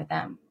having with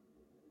them?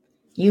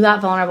 You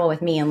got vulnerable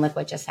with me and look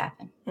what just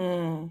happened.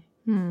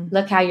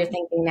 Look how you're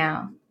thinking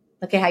now.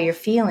 Look at how you're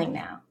feeling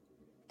now.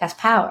 That's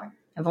power.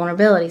 And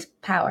vulnerability is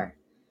power.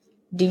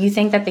 Do you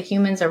think that the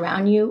humans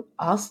around you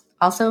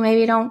also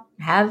maybe don't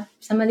have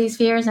some of these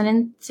fears and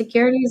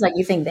insecurities? Like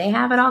you think they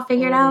have it all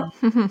figured out?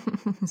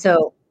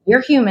 So you're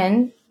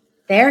human.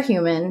 They're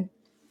human.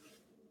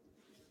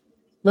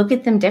 Look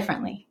at them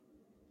differently.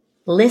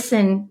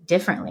 Listen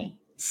differently.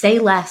 Say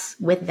less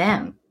with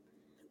them.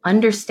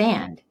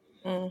 Understand.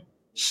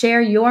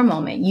 Share your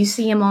moment. You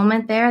see a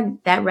moment there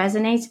that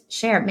resonates,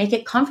 share. Make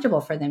it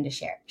comfortable for them to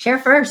share. Share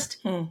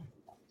first.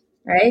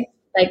 Right?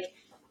 Like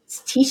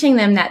teaching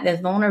them that the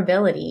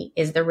vulnerability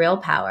is the real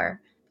power.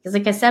 Because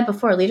like I said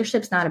before,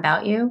 leadership's not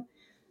about you.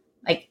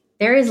 Like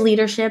there is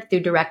leadership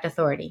through direct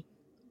authority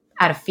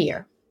out of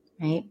fear,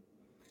 right?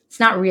 It's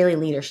not really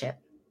leadership.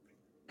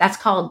 That's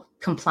called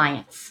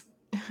compliance.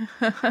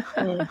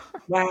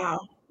 Wow.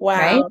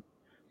 Right?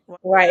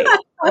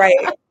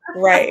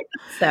 Right.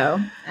 So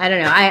I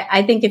don't know.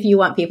 I think if you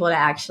want people to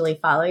actually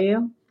follow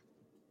you,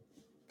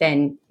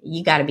 then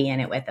you got to be in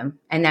it with them.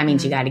 And that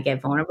means you got to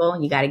get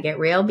vulnerable. You got to get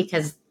real,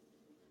 because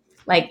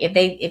like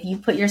if you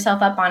put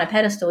yourself up on a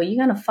pedestal,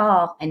 you're going to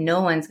fall and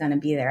no one's going to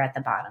be there at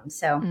the bottom.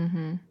 So,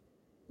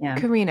 yeah.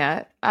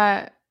 Karina,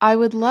 I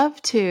would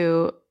love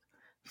to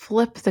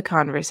flip the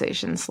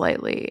conversation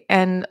slightly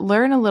and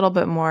learn a little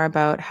bit more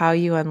about how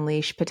you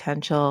unleash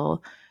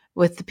potential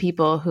with the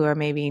people who are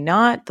maybe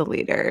not the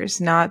leaders,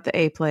 not the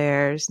A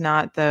players,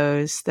 not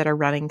those that are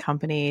running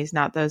companies,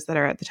 not those that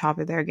are at the top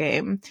of their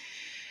game.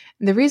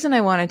 The reason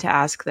I wanted to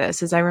ask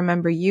this is I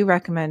remember you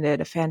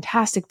recommended a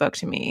fantastic book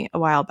to me a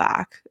while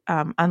back,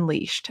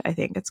 Unleashed, I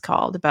think it's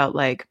called, about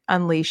like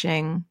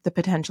unleashing the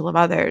potential of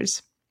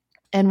others.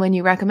 And when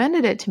you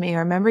recommended it to me, I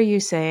remember you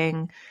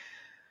saying,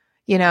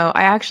 you know,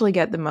 I actually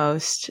get the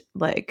most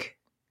like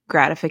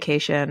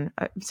gratification,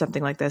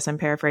 something like this, I'm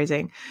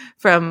paraphrasing,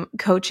 from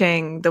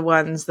coaching the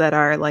ones that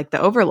are like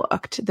the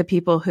overlooked, the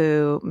people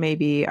who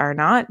maybe are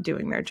not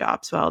doing their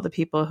jobs well, the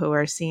people who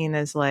are seen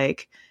as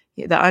like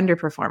the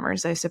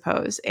underperformers, I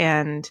suppose,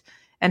 and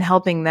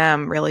helping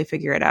them really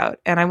figure it out.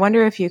 And I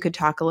wonder if you could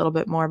talk a little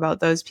bit more about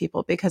those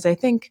people, because I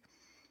think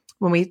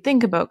when we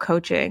think about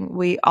coaching,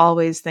 we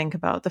always think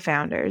about the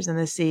founders and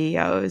the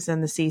CEOs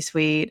and the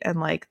C-suite and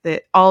like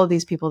all of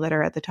these people that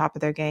are at the top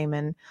of their game.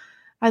 And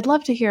I'd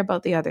love to hear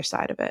about the other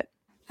side of it.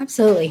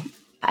 Absolutely.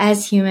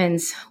 As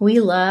humans, we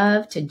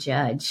love to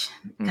judge.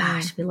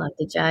 Gosh, we love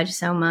to judge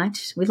so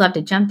much. We love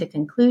to jump to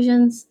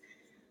conclusions.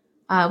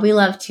 We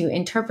love to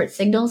interpret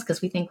signals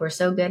because we think we're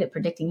so good at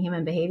predicting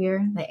human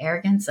behavior. The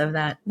arrogance of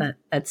that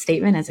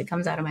statement as it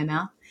comes out of my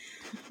mouth.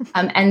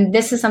 And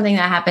this is something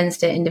that happens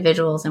to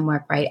individuals in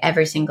work, right?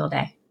 Every single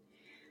day.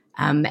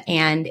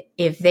 And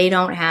if they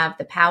don't have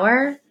the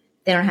power,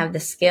 they don't have the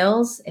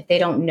skills, if they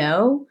don't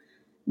know,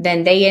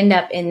 then they end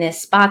up in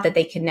this spot that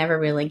they can never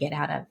really get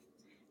out of.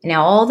 And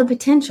now all the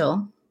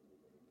potential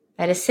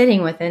that is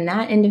sitting within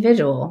that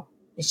individual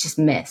is just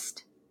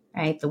missed,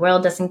 right? The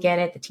world doesn't get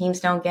it. The teams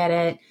don't get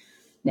it,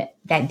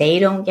 that they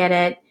don't get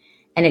it.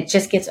 And it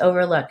just gets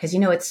overlooked because,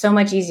 it's so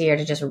much easier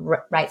to just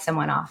write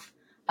someone off.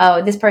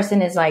 Oh, this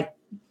person is like,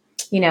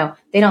 they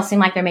don't seem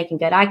like they're making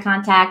good eye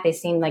contact. They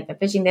seem like they're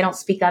fishing. They don't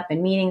speak up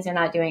in meetings. They're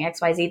not doing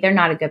X, Y, Z. They're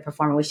not a good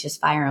performer. We should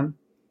just fire them.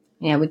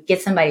 We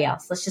get somebody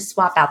else. Let's just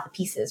swap out the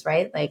pieces,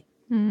 right? Like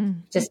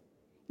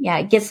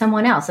get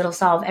someone else. It'll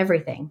solve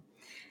everything.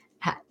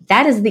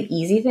 That is the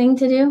easy thing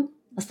to do.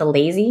 That's the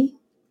lazy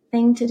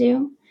thing to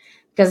do.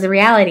 Because the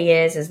reality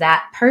is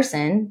that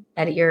person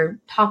that you're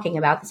talking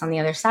about that's on the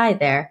other side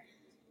there,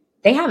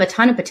 they have a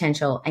ton of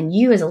potential. And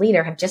you as a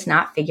leader have just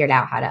not figured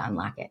out how to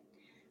unlock it,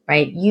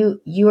 right?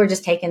 You are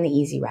just taking the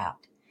easy route.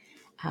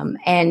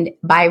 And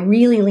by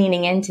really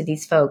leaning into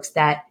these folks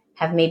that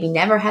have maybe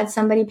never had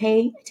somebody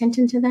pay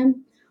attention to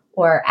them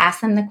or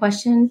ask them the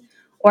question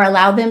or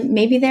allow them,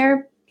 maybe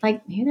they're a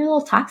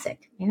little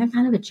toxic. Maybe they're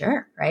kind of a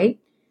jerk, right?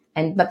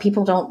 But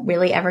people don't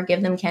really ever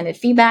give them candid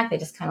feedback. They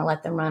just kind of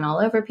let them run all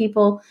over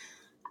people.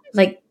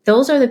 Like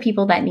those are the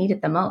people that need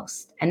it the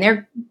most. And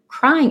they're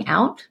crying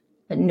out,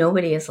 but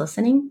nobody is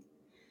listening.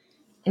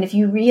 And if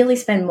you really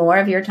spend more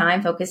of your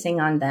time focusing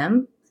on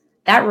them,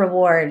 that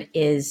reward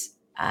is,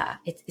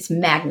 it's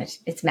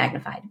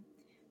magnified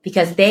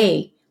because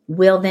they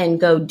will then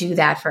go do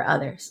that for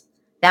others.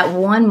 That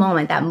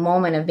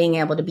moment of being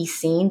able to be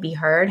seen, be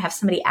heard, have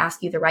somebody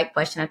ask you the right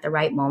question at the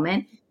right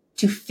moment,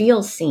 to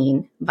feel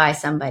seen by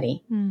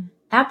somebody.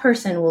 That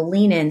person will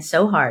lean in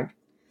so hard.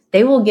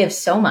 They will give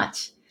so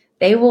much.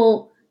 They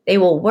will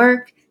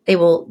work. They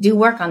will do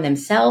work on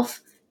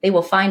themselves. They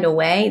will find a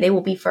way. They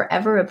will be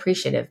forever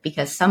appreciative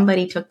because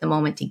somebody took the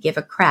moment to give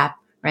a crap,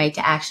 right?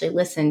 To actually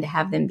listen, to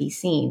have them be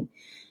seen.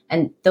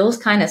 And those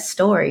kind of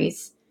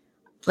stories,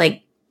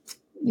 like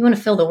you want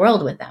to fill the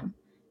world with them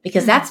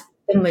because that's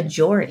the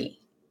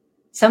majority.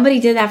 Somebody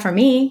did that for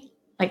me.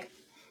 Like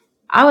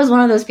I was one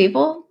of those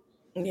people.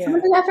 Yeah.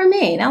 Someone did that for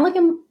me. Now look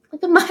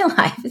at my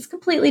life. It's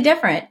completely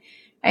different.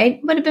 Right?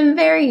 It would have been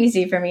very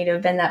easy for me to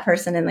have been that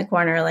person in the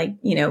corner,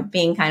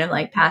 being kind of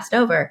like passed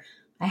over.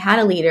 I had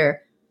a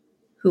leader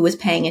who was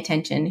paying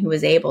attention, who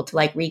was able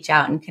to reach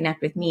out and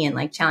connect with me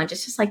and challenge.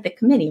 It's just like the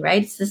committee,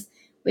 right? It's this,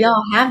 we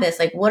all have this,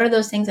 what are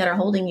those things that are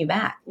holding you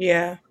back?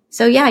 Yeah.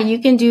 So yeah, you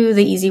can do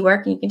the easy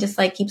work and you can just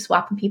keep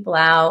swapping people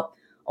out,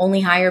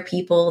 only hire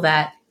people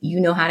that you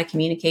know how to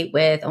communicate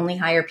with, only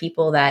hire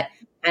people that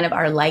kind of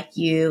are like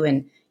you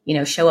and,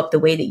 show up the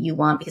way that you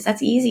want because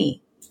that's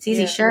easy. It's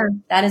easy. Yeah. Sure.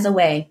 That is a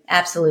way.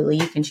 Absolutely.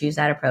 You can choose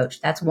that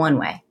approach. That's one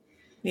way.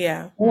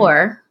 Yeah.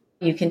 Or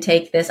you can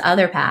take this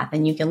other path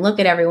and you can look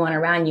at everyone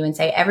around you and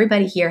say,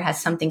 everybody here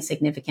has something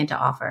significant to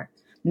offer.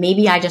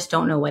 Maybe I just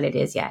don't know what it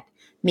is yet.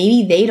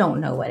 Maybe they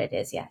don't know what it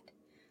is yet.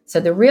 So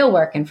the real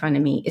work in front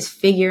of me is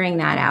figuring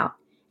that out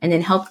and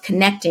then help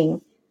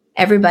connecting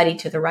everybody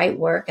to the right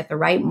work at the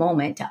right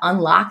moment to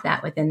unlock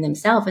that within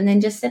themselves and then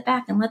just sit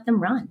back and let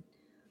them run.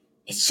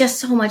 It's just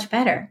so much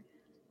better.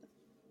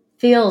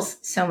 Feels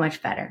so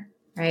much better,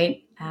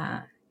 right?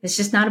 It's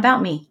just not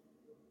about me.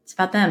 It's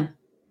about them.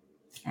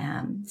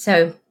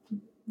 So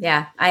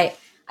yeah, I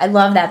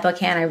love that book,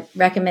 Hannah. I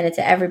recommend it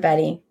to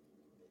everybody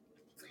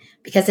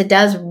because it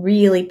does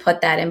really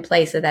put that in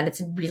place so that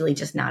it's really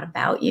just not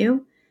about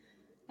you.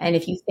 And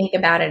if you think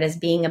about it as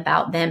being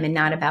about them and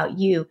not about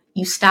you,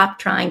 you stop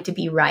trying to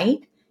be right.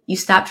 You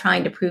stop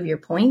trying to prove your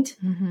point,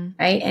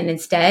 right? And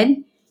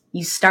instead,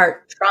 you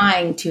start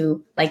trying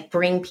to like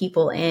bring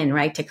people in,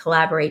 right? To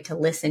collaborate, to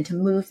listen, to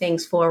move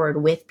things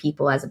forward with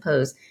people, as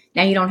opposed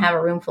now you don't have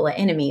a room full of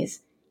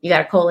enemies. You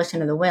got a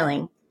coalition of the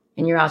willing,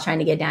 and you're all trying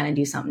to get down and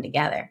do something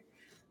together.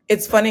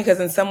 It's funny because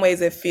in some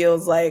ways it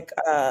feels like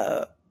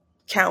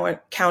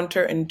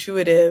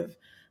counterintuitive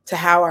to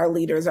how our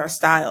leaders are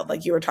styled.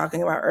 Like you were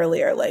talking about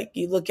earlier, like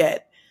you look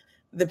at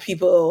the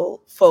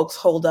people folks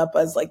hold up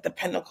as like the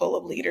pinnacle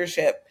of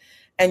leadership,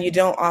 and you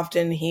don't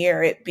often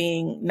hear it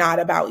being not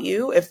about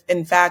you. If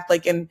in fact,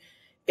 like,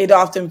 it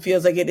often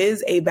feels like it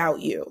is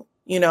about you,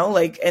 you know,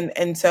 like,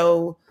 and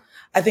so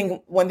I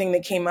think one thing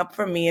that came up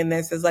for me in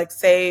this is like,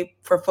 say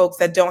for folks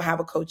that don't have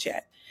a coach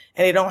yet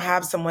and they don't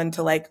have someone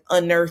to like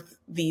unearth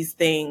these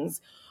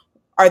things,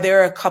 are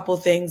there a couple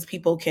things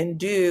people can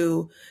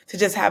do to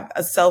just have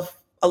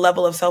a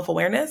level of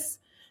self-awareness?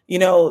 You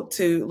know,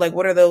 to like,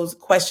 what are those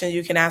questions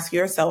you can ask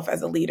yourself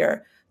as a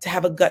leader to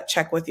have a gut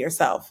check with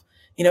yourself,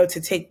 you know,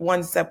 to take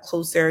one step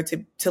closer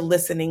to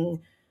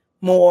listening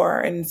more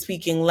and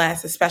speaking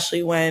less,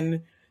 especially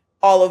when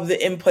all of the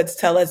inputs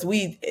tell us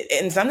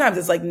and sometimes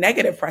it's like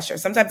negative pressure.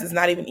 Sometimes it's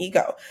not even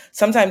ego.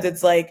 Sometimes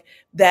it's like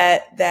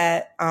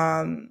that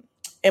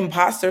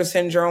imposter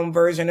syndrome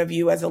version of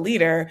you as a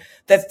leader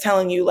that's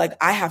telling you like,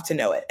 I have to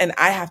know it and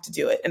I have to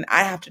do it and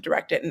I have to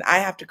direct it and I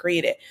have to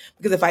create it.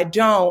 Because if I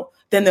don't,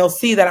 then they'll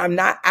see that I'm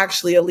not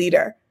actually a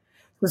leader.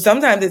 So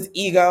sometimes it's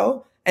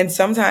ego and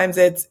sometimes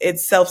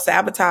it's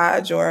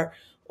self-sabotage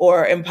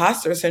or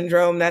imposter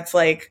syndrome that's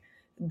like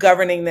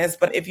governing this.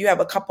 But if you have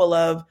a couple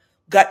of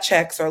gut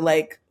checks or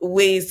like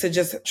ways to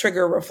just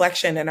trigger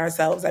reflection in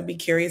ourselves, I'd be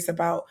curious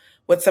about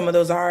what some of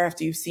those are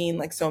after you've seen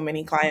like so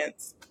many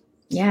clients.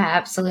 Yeah,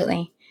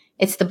 absolutely.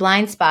 It's the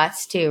blind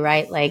spots too,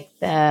 right? Like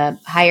the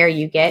higher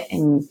you get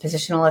in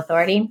positional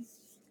authority,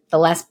 the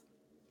less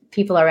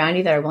people around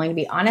you that are willing to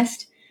be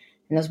honest.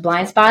 And those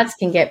blind spots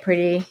can get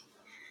pretty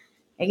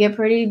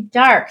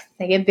dark.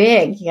 They get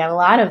big. You got a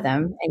lot of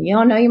them. And you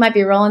don't know, you might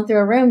be rolling through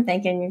a room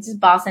thinking you're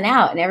just bossing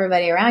out. And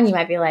everybody around you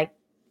might be like,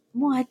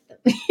 what?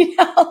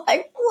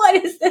 Like, what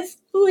is this?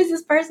 Who is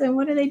this person?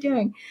 What are they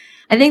doing?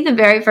 I think the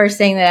very first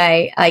thing that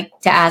I like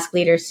to ask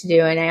leaders to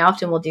do, and I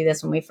often will do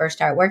this when we first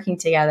start working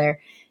together,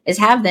 is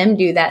have them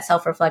do that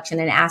self-reflection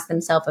and ask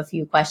themselves a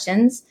few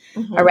questions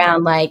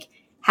around like,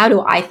 how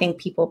do I think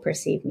people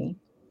perceive me?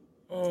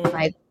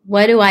 Like,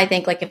 what do I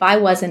think? Like, if I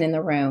wasn't in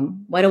the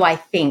room, what do I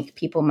think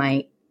people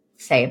might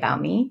say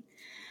about me?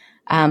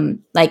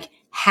 Like,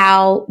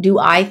 how do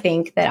I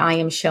think that I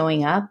am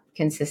showing up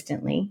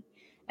consistently?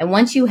 And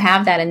once you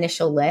have that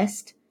initial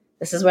list,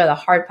 this is where the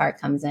hard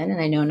part comes in. And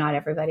I know not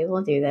everybody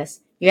will do this.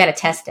 You got to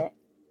test it.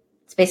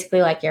 It's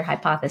basically like your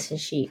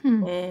hypothesis sheet.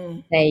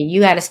 You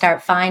got to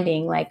start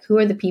finding like, who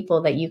are the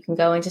people that you can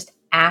go and just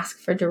ask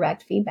for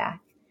direct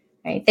feedback,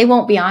 right? They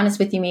won't be honest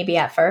with you maybe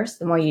at first.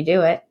 The more you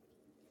do it,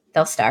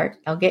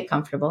 they'll get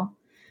comfortable.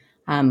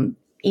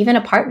 Even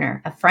a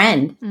partner, a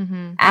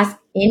friend, ask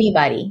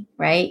anybody,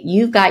 right?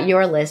 You've got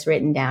your list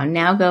written down.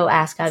 Now go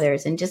ask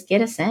others and just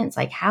get a sense.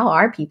 Like, how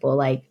are people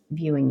like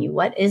viewing you?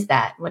 What is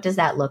that? What does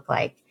that look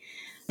like?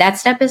 That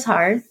step is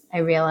hard. I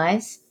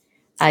realize.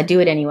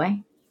 Do it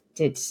anyway.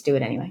 Just do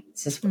it anyway.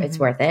 It's just, it's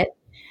worth it.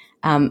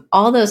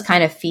 All those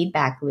kind of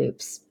feedback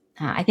loops.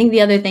 I think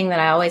the other thing that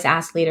I always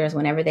ask leaders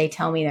whenever they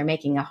tell me they're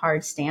making a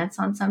hard stance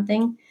on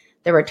something,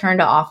 the return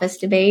to office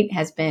debate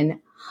has been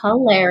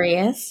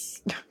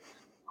hilarious.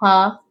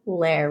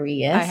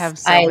 Hilarious. I have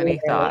so many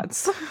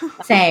thoughts.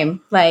 Same.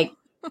 Like,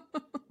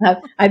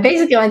 I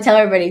basically want to tell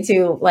everybody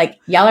too, like,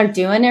 y'all are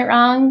doing it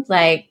wrong.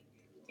 Like,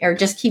 or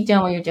just keep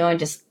doing what you're doing.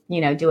 Just,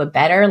 do it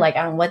better. Like,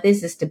 I don't know, what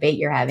is this debate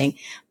you're having?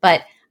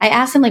 But I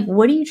asked them, like,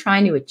 what are you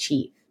trying to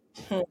achieve?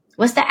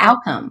 What's the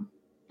outcome?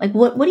 Like,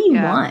 what do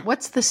you want?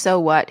 What's the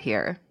so what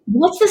here?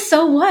 What's the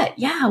so what?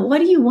 Yeah. What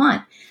do you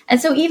want? And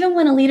so even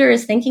when a leader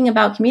is thinking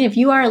about community, if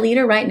you are a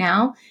leader right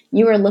now,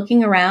 you are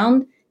looking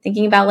around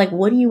thinking about like,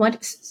 what do you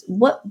want?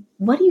 What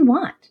do you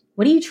want?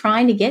 What are you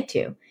trying to get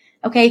to?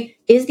 Okay.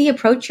 Is the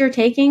approach you're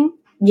taking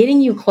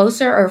getting you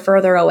closer or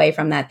further away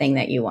from that thing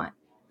that you want?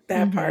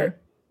 That part.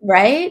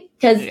 Right?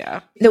 Because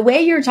the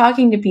way you're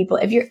talking to people,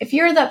 if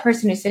you're that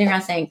person who's sitting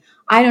around saying,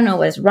 I don't know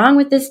what is wrong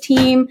with this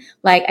team.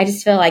 Like, I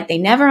just feel like they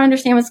never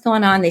understand what's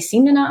going on. They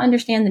seem to not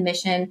understand the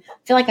mission.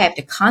 I feel like I have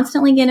to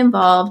constantly get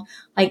involved.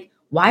 Like,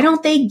 why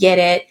don't they get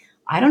it?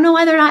 I don't know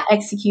why they're not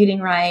executing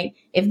right.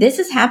 If this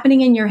is happening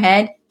in your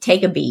head,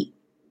 take a beat.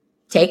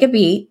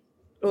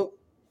 Pull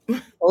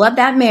up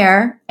that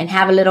mirror and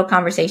have a little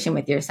conversation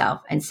with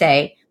yourself and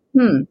say,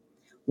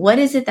 what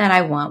is it that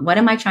I want? What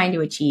am I trying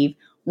to achieve?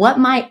 What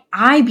might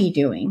I be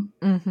doing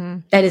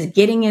that is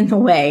getting in the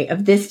way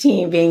of this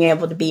team being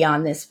able to be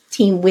on this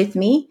team with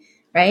me,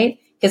 right?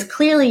 Because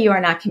clearly you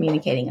are not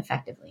communicating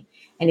effectively.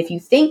 And if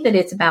you think that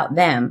it's about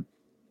them,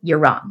 you're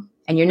wrong.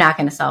 and you're not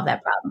going to solve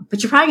that problem.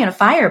 But you're probably going to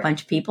fire a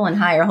bunch of people and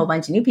hire a whole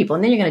bunch of new people,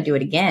 and then you're going to do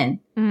it again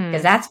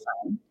because that's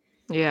fun.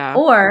 Yeah.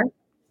 Or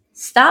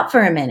stop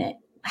for a minute.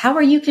 How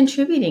are you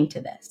contributing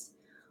to this?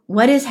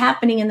 What is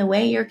happening in the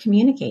way you're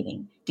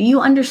communicating? Do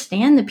you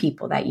understand the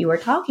people that you are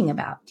talking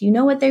about? Do you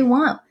know what they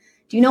want?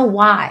 Do you know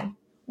why?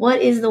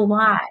 What is the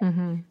why?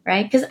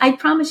 Right? Because I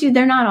promise you,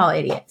 they're not all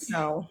idiots.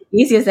 No.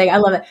 Easiest thing. I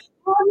love it.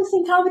 Oh, I'm just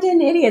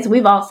incompetent idiots.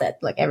 We've all said,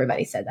 look,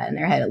 everybody said that in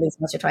their head at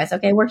least once or twice.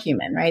 Okay, we're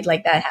human, right?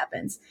 Like that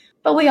happens.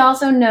 But we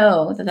also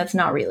know that that's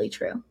not really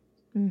true.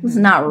 It's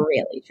not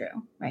really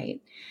true,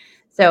 right?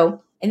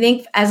 So I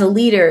think as a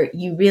leader,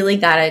 you really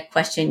got to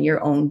question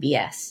your own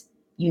BS.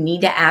 You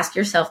need to ask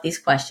yourself these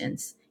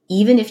questions,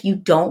 even if you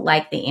don't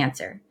like the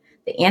answer.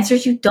 The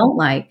answers you don't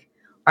like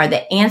are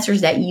the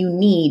answers that you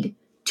need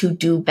to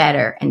do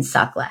better and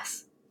suck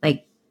less.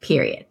 Like,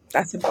 period.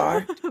 That's a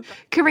bar.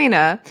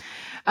 Karina,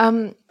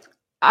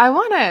 I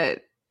want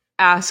to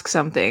ask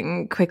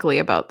something quickly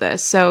about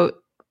this. So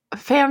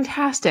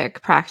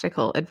fantastic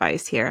practical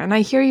advice here. And I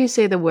hear you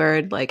say the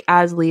word like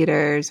as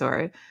leaders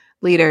or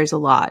leaders a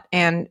lot.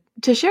 And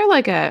to share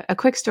like a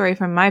quick story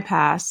from my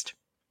past,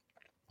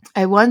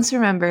 I once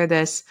remember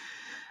this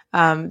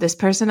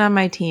person on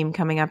my team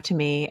coming up to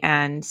me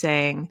and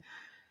saying,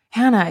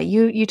 Hannah,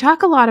 you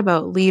talk a lot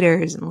about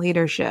leaders and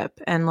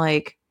leadership, and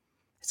like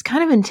it's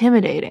kind of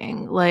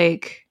intimidating.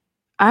 Like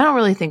I don't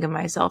really think of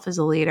myself as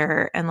a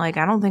leader, and like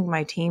I don't think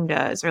my team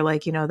does, or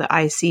like, you know, the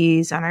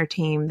ICs on our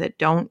team that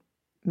don't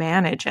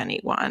manage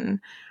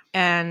anyone.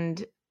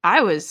 And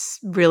I was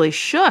really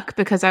shook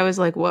because I was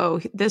like, whoa,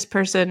 this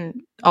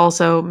person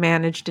also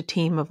managed a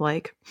team of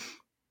like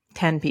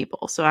 10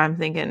 people. So I'm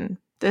thinking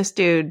this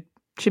dude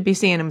should be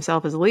seeing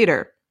himself as a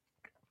leader.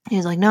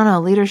 He's like, no,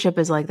 leadership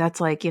is like,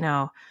 that's like, you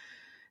know,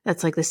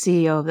 that's like the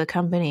CEO of the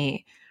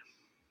company.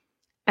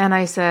 And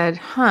I said,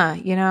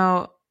 you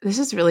know, this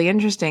is really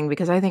interesting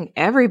because I think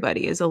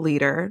everybody is a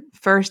leader,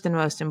 first and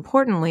most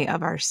importantly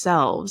of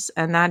ourselves.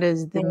 And that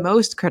is the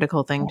most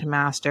critical thing to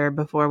master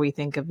before we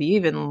think of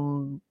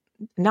even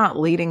not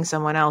leading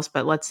someone else,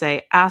 but let's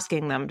say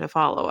asking them to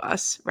follow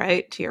us,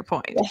 right? To your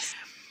point. Yes.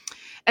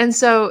 And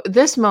so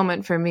this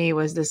moment for me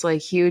was this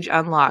like huge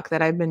unlock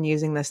that I've been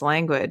using this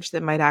language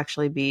that might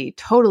actually be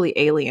totally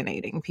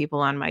alienating people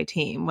on my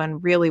team,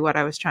 when really what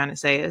I was trying to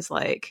say is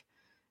like,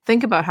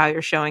 think about how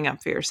you're showing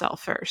up for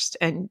yourself first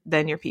and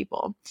then your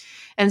people.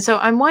 And so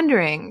I'm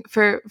wondering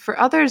for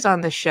others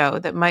on the show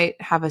that might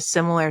have a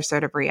similar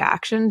sort of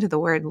reaction to the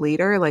word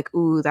leader, like,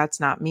 ooh, that's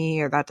not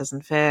me, or that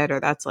doesn't fit, or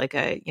that's like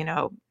a, you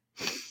know,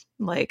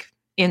 like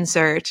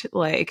insert,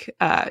 like,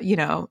 you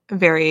know,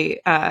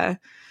 very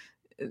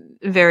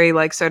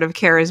like sort of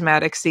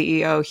charismatic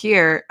CEO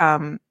here.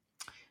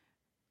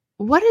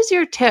 What is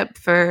your tip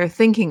for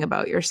thinking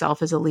about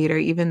yourself as a leader,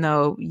 even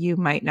though you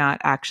might not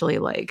actually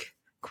like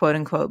quote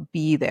unquote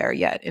be there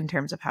yet in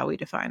terms of how we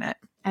define it?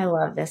 I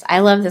love this. I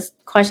love this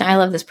question. I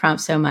love this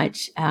prompt so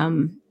much.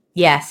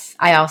 Yes,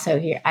 I also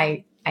hear,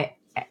 I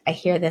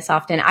hear this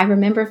often. I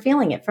remember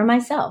feeling it for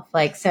myself.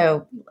 Like,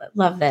 so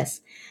love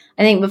this.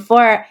 I think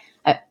before,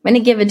 I'm going to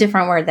give a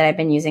different word that I've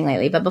been using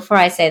lately, but before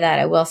I say that,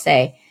 I will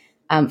say,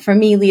 for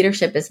me,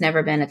 leadership has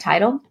never been a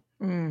title.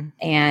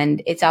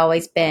 And it's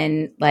always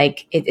been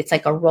like, it's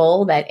like a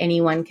role that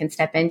anyone can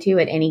step into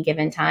at any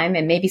given time.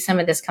 And maybe some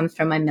of this comes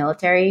from my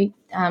military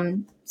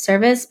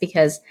service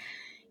because,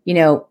 you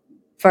know,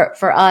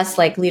 for us,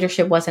 like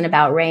leadership wasn't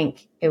about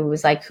rank. It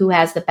was like, who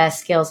has the best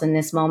skills in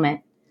this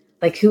moment?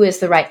 Like who is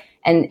the right,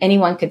 and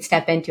anyone could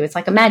step into, it's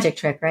like a magic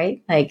trick,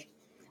 right? Like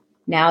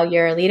now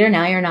you're a leader,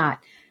 now you're not.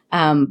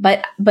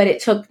 But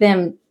it took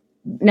them,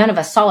 none of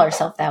us saw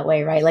ourselves that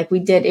way, right? Like we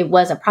did, it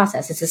was a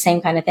process. It's the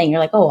same kind of thing. You're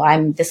like, oh,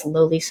 I'm this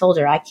lowly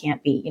soldier. I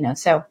can't be, you know,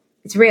 so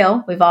it's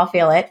real. We've all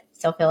feel it,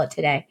 still feel it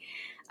today.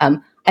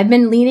 I've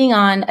been leaning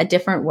on a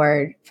different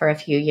word for a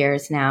few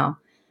years now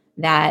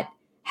that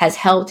has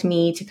helped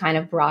me to kind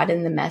of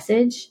broaden the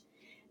message.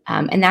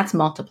 And that's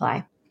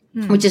multiply,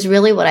 which is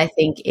really what I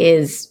think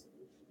is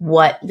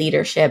what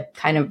leadership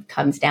kind of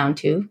comes down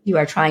to. You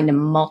are trying to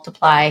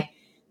multiply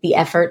the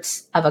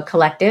efforts of a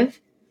collective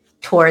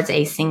towards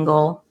a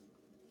single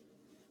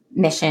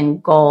mission,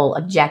 goal,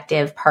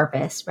 objective,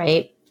 purpose,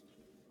 right?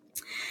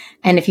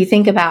 And if you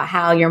think about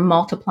how you're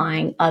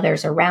multiplying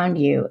others around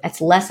you,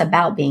 it's less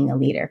about being a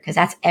leader because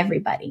that's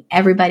everybody.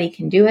 Everybody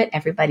can do it.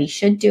 Everybody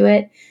should do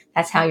it.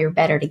 That's how you're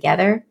better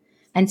together.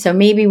 And so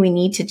maybe we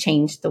need to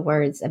change the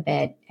words a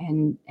bit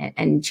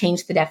and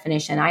change the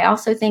definition. I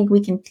also think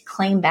we can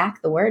claim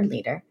back the word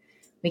leader.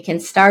 We can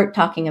start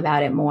talking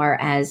about it more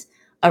as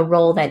a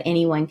role that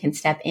anyone can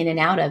step in and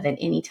out of at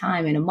any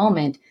time in a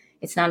moment.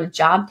 It's not a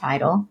job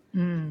title,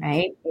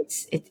 right?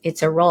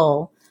 It's a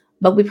role,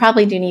 but we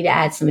probably do need to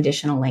add some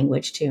additional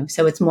language too.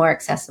 So it's more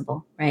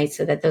accessible, right?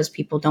 So that those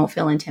people don't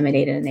feel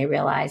intimidated and they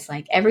realize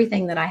like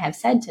everything that I have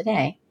said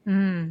today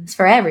is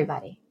for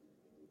everybody.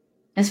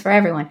 It's for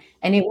everyone.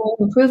 And it will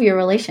improve your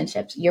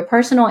relationships, your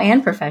personal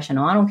and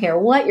professional. I don't care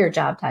what your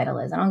job title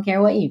is. I don't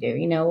care what you do,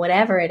 you know,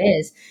 whatever it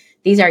is,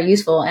 these are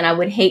useful. And I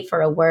would hate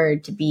for a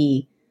word to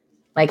be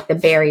like the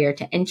barrier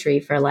to entry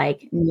for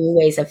like new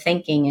ways of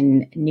thinking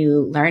and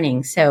new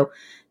learning. So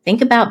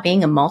think about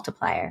being a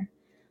multiplier,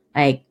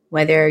 like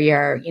whether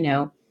you're,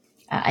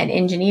 an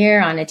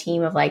engineer on a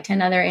team of like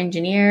 10 other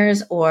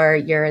engineers, or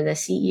you're the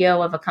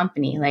CEO of a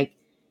company. Like,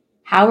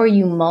 how are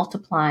you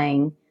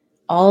multiplying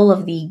all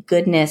of the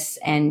goodness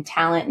and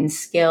talent and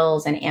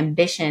skills and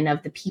ambition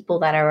of the people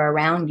that are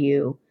around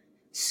you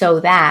so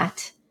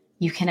that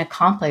you can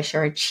accomplish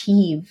or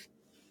achieve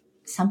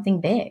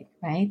something big,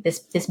 right?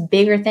 This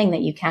bigger thing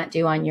that you can't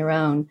do on your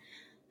own.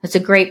 It's a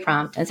great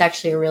prompt. It's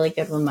actually a really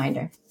good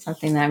reminder.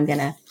 Something that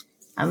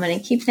I'm gonna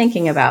keep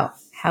thinking about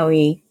how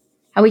we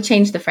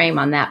change the frame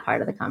on that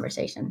part of the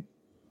conversation.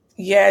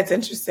 Yeah, it's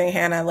interesting,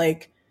 Hannah.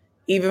 Like,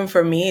 even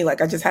for me,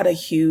 like I just had a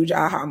huge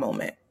aha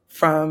moment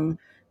from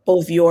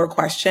both your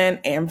question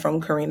and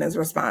from Karina's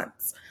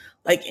response.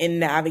 Like in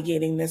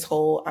navigating this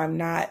whole, I'm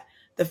not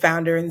the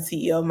founder and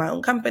CEO of my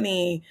own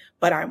company,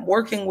 but I'm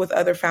working with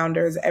other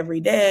founders every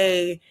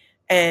day.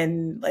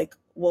 And like,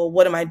 well,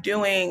 what am I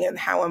doing and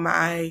how am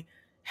I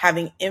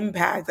having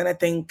impact? And I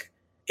think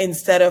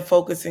instead of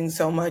focusing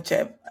so much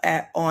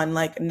on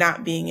like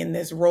not being in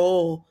this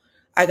role,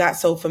 I got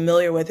so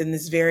familiar with in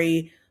this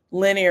very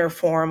linear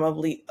form of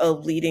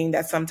leading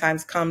that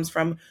sometimes comes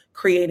from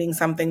creating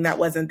something that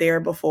wasn't there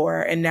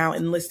before and now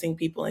enlisting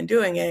people and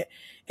doing it.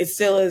 It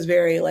still is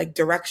very like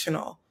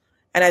directional.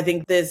 And I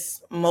think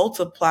this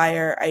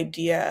multiplier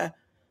idea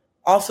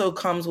also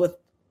comes with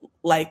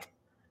like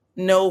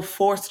no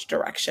forced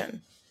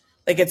direction.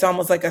 Like it's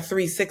almost like a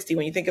 360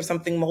 when you think of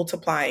something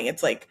multiplying.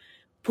 It's like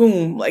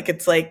boom, like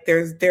it's like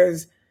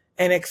there's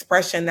an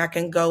expression that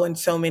can go in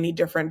so many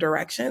different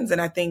directions.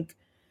 And I think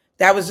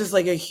that was just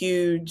like a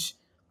huge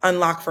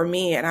unlock for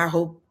me. And I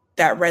hope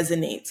that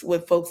resonates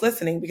with folks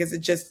listening because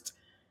it's just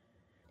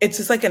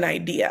like an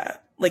idea.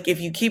 Like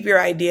if you keep your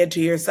idea to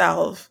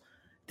yourself,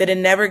 that it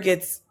never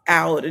gets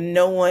out and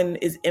no one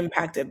is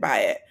impacted by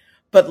it.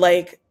 But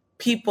like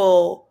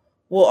people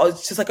will,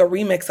 it's just like a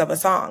remix of a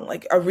song.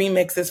 Like a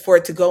remix is for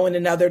it to go in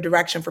another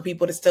direction for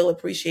people to still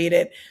appreciate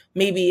it,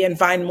 maybe, and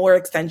find more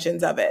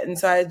extensions of it. And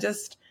so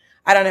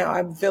I don't know,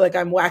 I feel like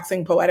I'm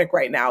waxing poetic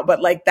right now,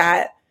 but like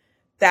that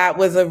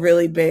was a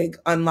really big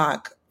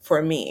unlock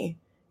for me,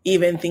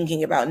 even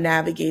thinking about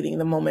navigating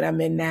the moment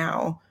I'm in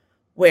now,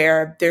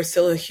 where there's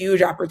still a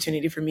huge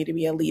opportunity for me to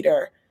be a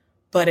leader,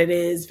 but it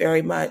is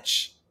very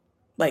much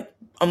like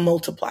a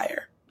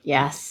multiplier.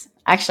 Yes.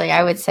 Actually,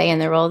 I would say in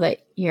the role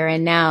that you're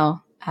in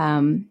now,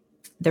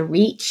 the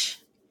reach,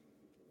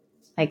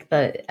 like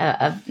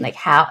like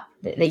how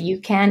that you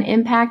can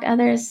impact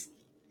others,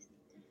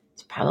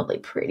 it's probably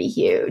pretty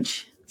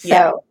huge. So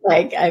Yeah.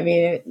 like, I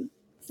mean,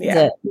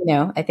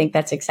 I think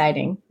that's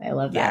exciting. I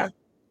love that.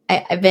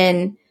 Yeah. I've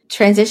been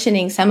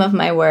transitioning some of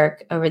my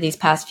work over these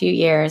past few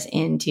years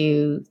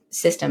into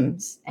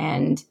systems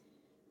and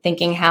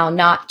thinking how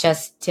not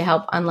just to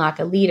help unlock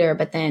a leader,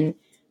 but then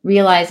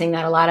realizing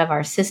that a lot of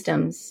our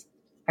systems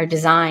are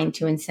designed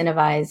to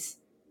incentivize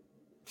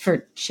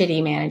for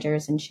shitty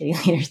managers and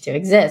shitty leaders to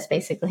exist,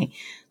 basically.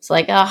 So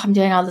like, oh, I'm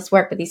doing all this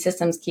work, but these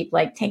systems keep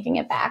like taking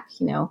it back,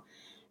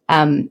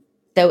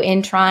 So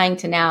in trying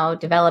to now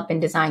develop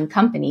and design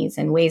companies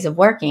and ways of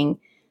working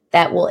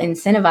that will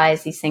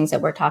incentivize these things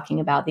that we're talking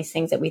about, these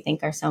things that we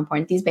think are so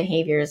important, these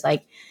behaviors,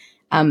 like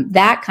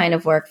that kind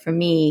of work for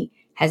me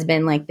has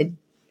been like the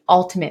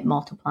ultimate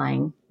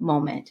multiplying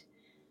moment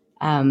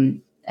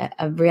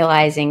of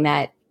realizing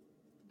that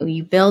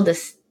you build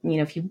this,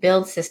 if you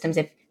build systems,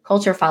 if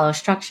culture follows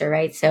structure,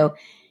 right? So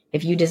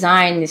if you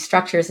design the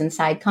structures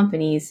inside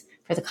companies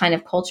for the kind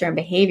of culture and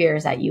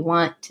behaviors that you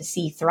want to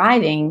see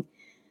thriving,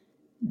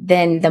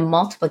 then the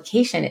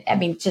multiplication, I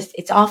mean, just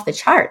it's off the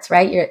charts,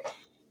 right? You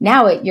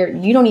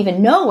don't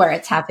even know where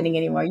it's happening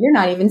anymore. You're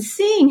not even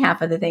seeing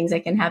half of the things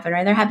that can happen,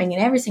 right? They're happening in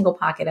every single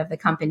pocket of the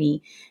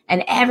company.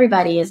 And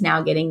everybody is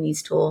now getting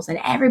these tools and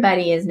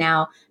everybody is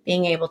now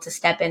being able to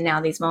step in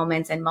now these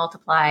moments and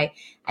multiply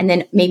and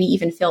then maybe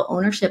even feel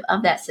ownership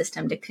of that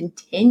system to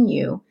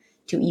continue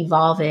to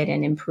evolve it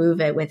and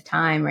improve it with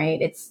time,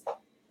 right?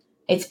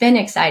 It's been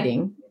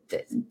exciting,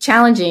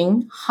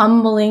 challenging,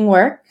 humbling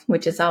work,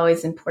 which is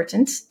always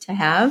important to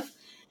have.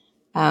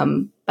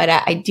 But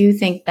I do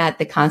think that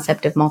the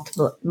concept of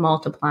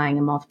multiplying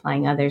and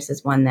multiplying others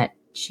is one that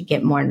should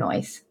get more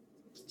noise.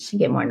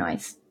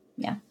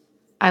 Yeah.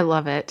 I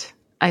love it.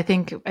 I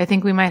think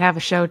we might have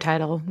a show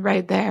title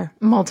right there.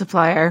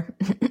 Multiplier.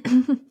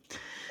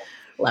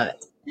 Love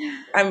it.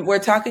 We're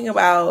talking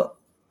about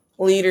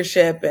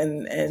leadership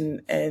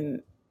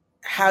and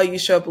how you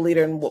show up a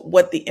leader and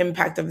what the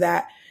impact of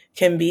that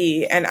can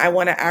be. And I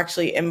want to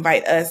actually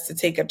invite us to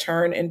take a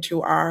turn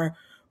into our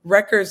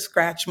record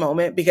scratch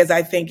moment, because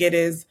I think it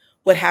is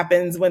what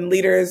happens when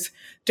leaders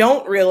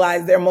don't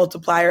realize their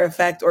multiplier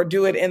effect or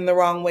do it in the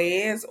wrong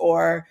ways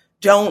or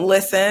don't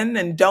listen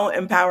and don't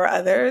empower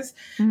others.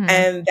 Mm-hmm.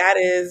 And that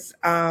is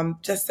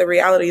just the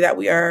reality that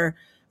we are,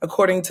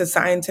 according to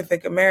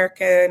Scientific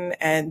American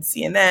and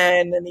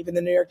CNN and even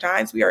the New York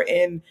Times, we are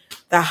in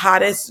the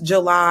hottest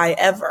July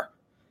ever,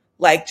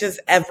 like just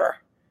ever.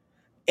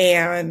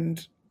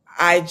 And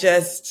I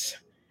just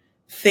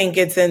think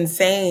it's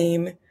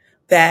insane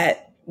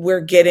that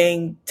we're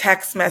getting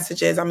text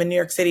messages. I'm in New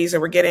York City, so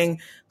we're getting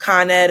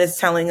Con Ed is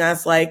telling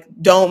us like,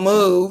 don't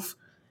move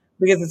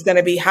because it's going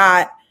to be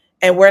hot.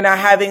 And we're not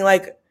having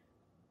like,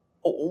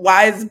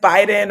 why is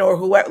Biden or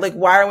whoever, like,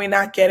 why are we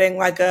not getting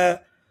like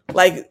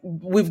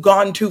we've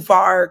gone too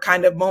far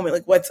kind of moment?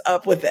 Like, what's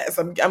up with this?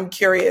 I'm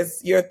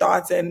curious your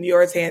thoughts and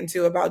yours, Han,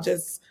 too, about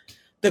just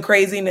the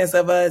craziness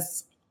of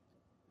us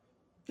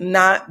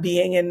not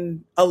being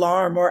in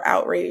alarm or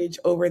outrage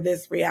over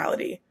this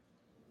reality.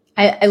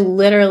 I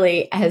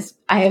literally,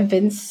 I have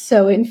been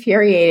so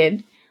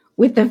infuriated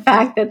with the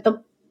fact that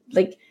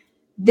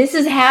this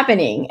is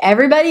happening.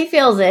 Everybody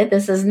feels it.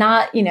 This is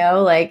not,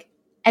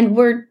 and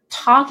we're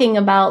talking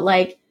about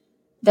like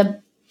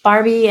the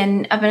Barbie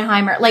and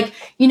Oppenheimer,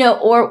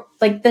 or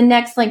like the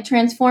next like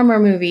Transformer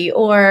movie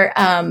or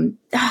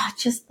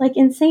just like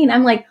insane.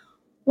 I'm like,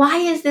 why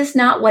is this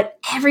not what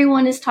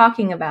everyone is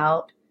talking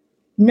about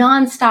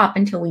nonstop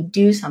until we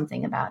do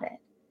something about it?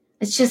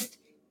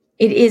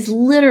 It is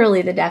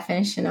literally the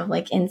definition of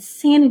like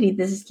insanity.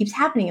 This just keeps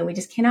happening and we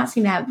just cannot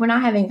seem to we're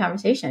not having a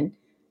conversation.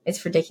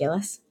 It's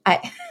ridiculous.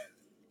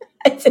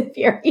 It's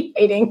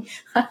infuriating.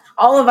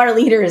 All of our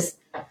leaders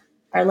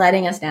are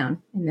letting us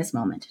down in this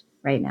moment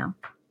right now.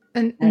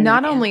 And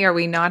not only are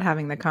we not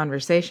having the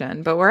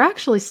conversation, but we're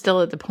actually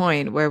still at the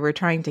point where we're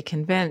trying to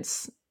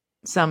convince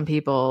some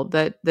people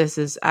that this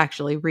is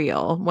actually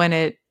real when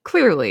it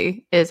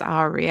clearly is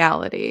our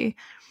reality.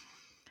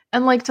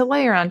 And like to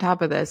layer on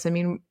top of this, I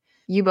mean,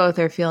 you both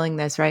are feeling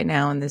this right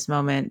now in this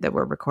moment that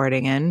we're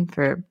recording in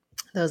for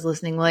those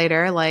listening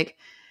later, like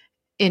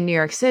in New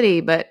York City,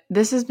 but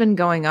this has been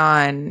going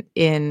on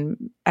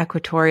in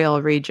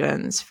equatorial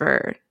regions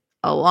for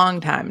a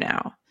long time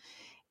now.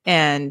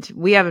 And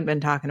we haven't been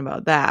talking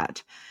about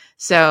that.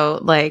 So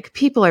like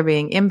people are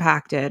being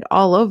impacted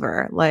all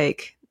over.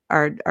 Like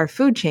our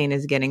food chain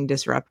is getting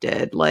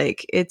disrupted.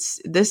 Like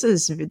this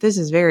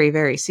is very,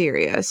 very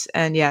serious.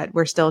 And yet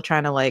we're still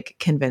trying to like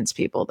convince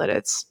people that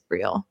it's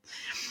real.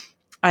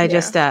 I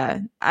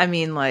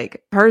mean,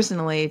 like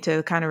personally,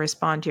 to kind of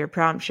respond to your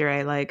prompt,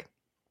 Sheree, like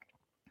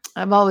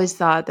I've always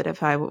thought that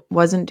if I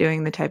wasn't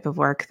doing the type of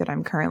work that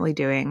I'm currently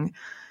doing,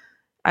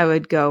 I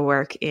would go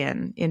work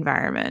in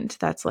environment.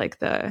 That's like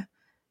the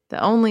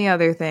only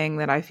other thing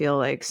that I feel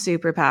like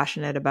super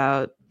passionate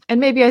about. And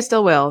maybe I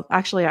still will.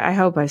 Actually, I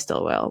hope I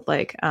still will.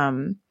 Like,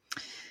 I'm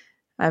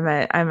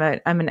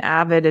an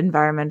avid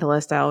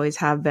environmentalist. I always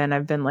have been.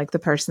 I've been like the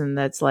person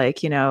that's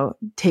like,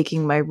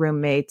 taking my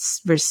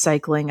roommates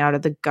recycling out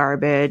of the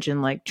garbage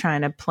and like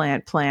trying to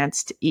plant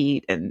plants to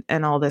eat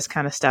and all this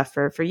kind of stuff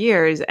for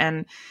years.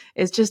 And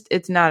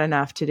it's not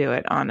enough to do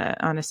it on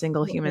a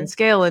single human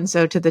scale. And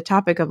so to the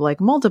topic of like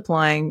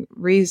multiplying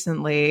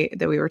recently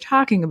that we were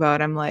talking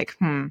about, I'm like,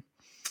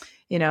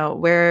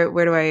 where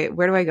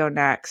do I go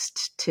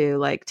next to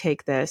like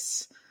take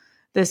this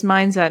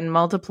mindset and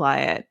multiply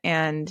it?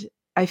 And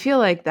I feel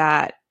like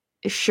that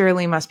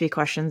surely must be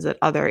questions that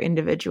other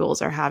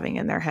individuals are having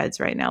in their heads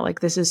right now.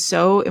 Like, this is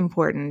so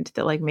important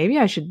that like, maybe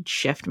I should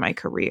shift my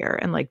career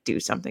and like do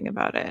something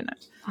about it.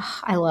 Oh,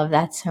 I love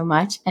that so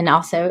much. And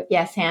also,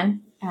 yes,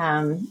 Han,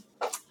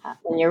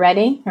 when you're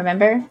ready,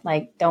 remember,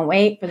 like, don't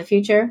wait for the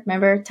future.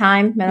 Remember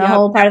time, the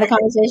whole part of the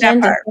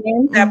conversation.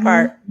 That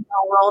part.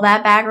 I'll roll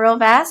that back real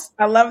fast.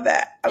 I love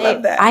that.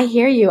 I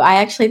hear you.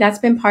 That's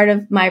been part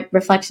of my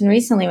reflection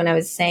recently when I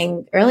was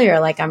saying earlier,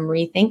 like I'm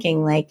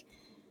rethinking like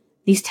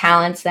these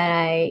talents that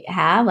I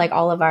have, like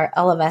all of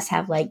us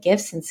have like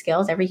gifts and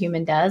skills. Every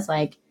human does.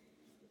 Like,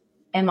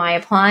 am I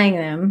applying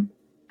them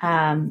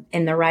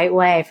in the right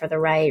way for the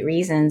right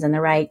reasons and the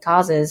right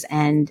causes?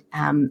 And,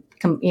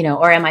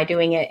 or am I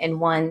doing it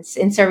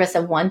in service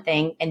of one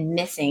thing and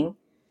missing,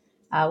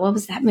 what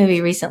was that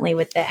movie recently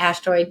with the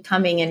asteroid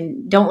coming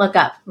and don't look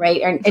up,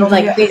 right?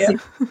 Basically,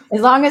 as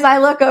long as I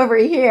look over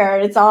here,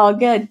 it's all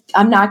good.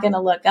 I'm not going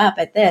to look up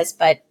at this,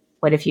 but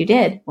what if you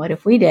did? What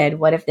if we did?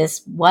 What if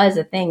this was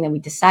a thing that we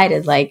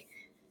decided like,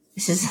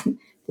 this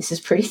is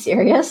pretty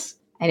serious?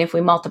 And if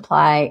we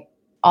multiply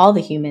all the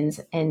humans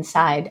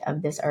inside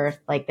of this earth,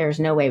 like there's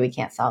no way we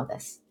can't solve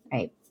this.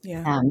 Right.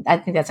 Yeah. I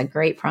think that's a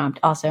great prompt.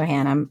 Also,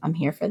 Han, I'm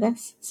here for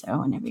this. So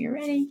whenever you're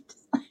ready.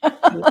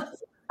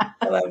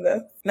 I love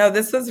this. No,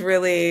 this was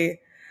really,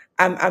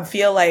 I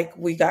feel like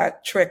we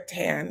got tricked,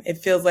 Han. It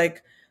feels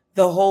like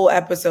the whole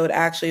episode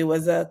actually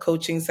was a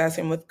coaching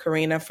session with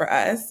Karina for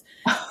us.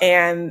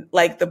 And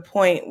like the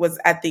point was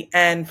at the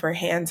end for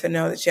Han to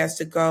know that she has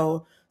to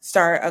go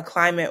start a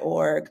climate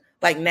org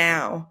like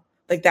now.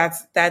 Like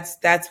that's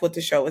what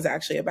the show was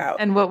actually about.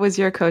 And what was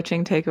your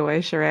coaching takeaway,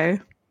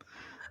 Sheree?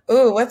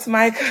 Ooh, what's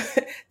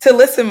to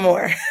listen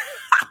more.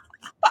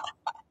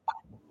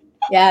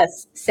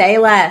 Yes. Say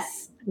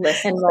less.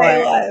 Listen more.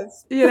 Say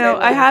less.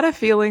 I had a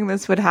feeling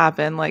this would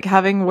happen. Like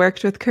having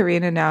worked with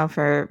Karina now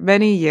for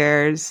many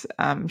years,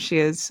 she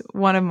is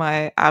one of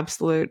my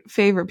absolute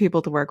favorite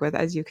people to work with,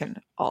 as you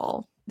can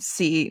all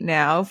see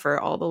now for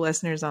all the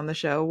listeners on the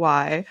show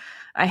why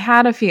I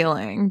had a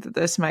feeling that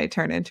this might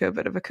turn into a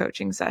bit of a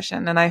coaching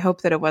session. And I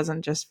hope that it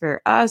wasn't just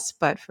for us,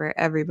 but for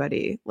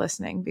everybody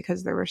listening,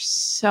 because there were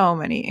so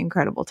many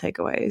incredible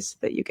takeaways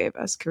that you gave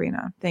us,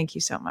 Karina. Thank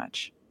you so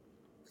much.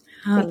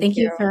 Oh, thank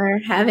you for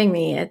having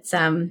me. It's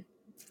I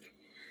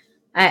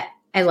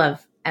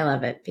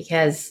love it,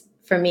 because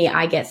for me,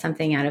 I get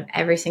something out of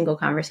every single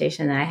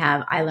conversation that I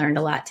have. I learned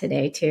a lot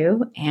today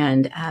too,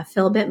 and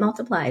feel a bit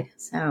multiplied.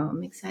 So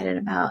I'm excited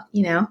about,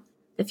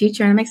 the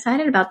future, and I'm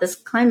excited about this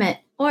climate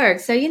org.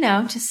 So,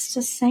 just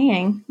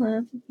saying,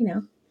 give me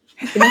a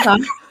call.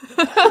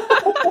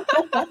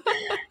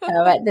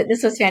 But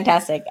this was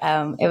fantastic.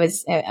 It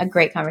was a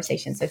great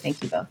conversation. So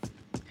thank you both.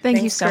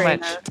 Thank you so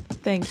much.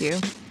 Thank you.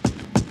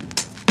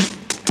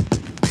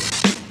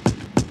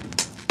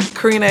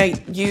 Karina,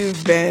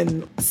 you've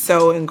been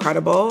so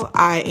incredible.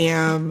 I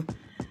am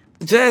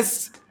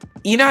just,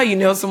 how you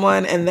know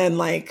someone and then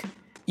like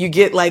you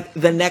get like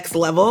the next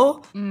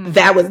level.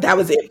 That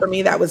was it for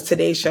me. That was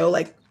today's show.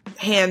 Like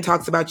Han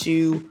talks about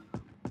you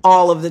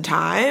all of the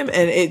time,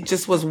 and it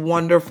just was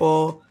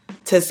wonderful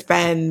to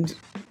spend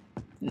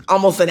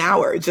almost an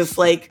hour just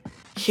like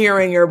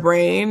hearing your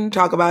brain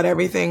talk about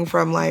everything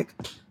from like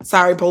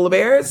sorry polar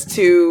bears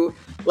to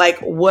like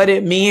what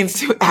it means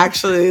to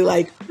actually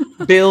like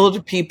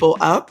build people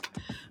up.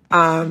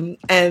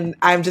 And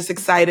I'm just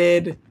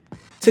excited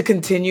to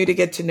continue to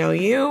get to know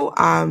you.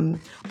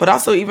 But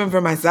also even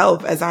for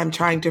myself, as I'm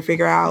trying to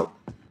figure out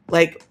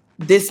like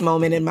this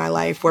moment in my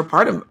life where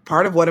part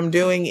of what I'm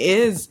doing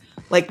is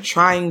like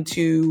trying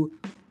to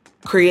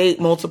create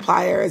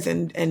multipliers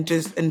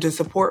and to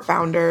support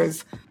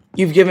founders.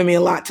 You've given me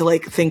a lot to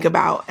like think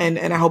about, and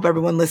I hope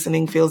everyone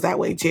listening feels that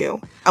way too.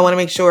 I want to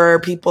make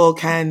sure people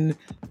can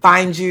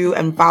find you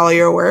and follow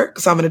your work.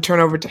 So I'm going to turn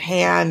over to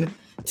Han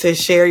to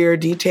share your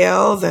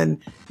details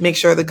and make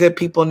sure the good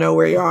people know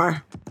where you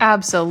are.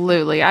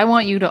 Absolutely. I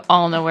want you to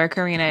all know where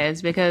Karina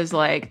is, because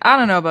like, I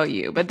don't know about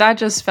you, but that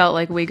just felt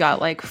like we got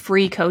like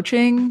free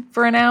coaching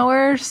for an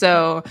hour.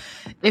 So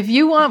if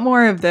you want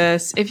more of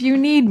this, if you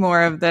need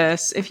more of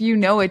this, if you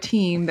know a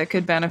team that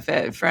could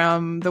benefit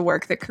from the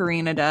work that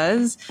Karina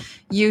does,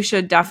 you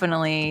should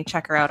definitely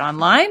check her out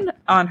online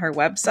on her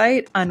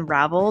website,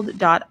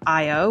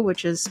 unraveled.io,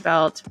 which is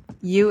spelled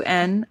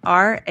UNRAVELED.io.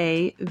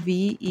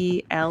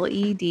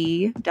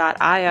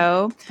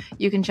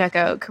 You can check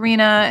out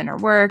Karina and her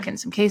work and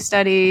some case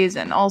studies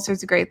and all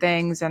sorts of great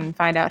things and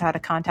find out how to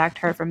contact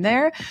her from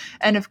there.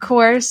 And of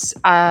course,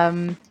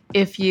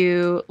 if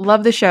you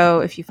love the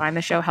show, if you find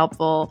the show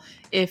helpful,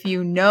 if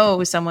you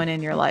know someone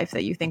in your life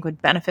that you think would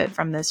benefit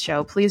from this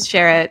show, please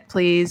share it.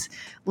 Please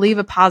leave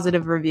a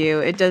positive review.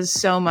 It does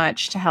so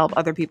much to help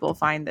other people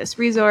find this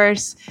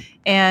resource.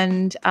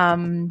 And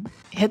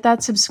hit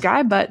that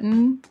subscribe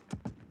button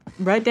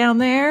right down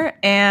there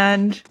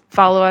and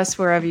follow us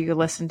wherever you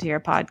listen to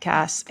your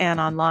podcasts and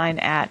online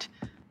at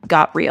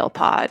Got Real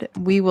Pod.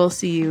 We will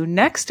see you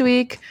next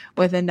week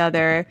with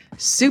another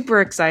super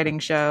exciting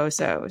show,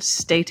 so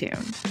stay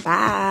tuned.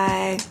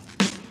 Bye.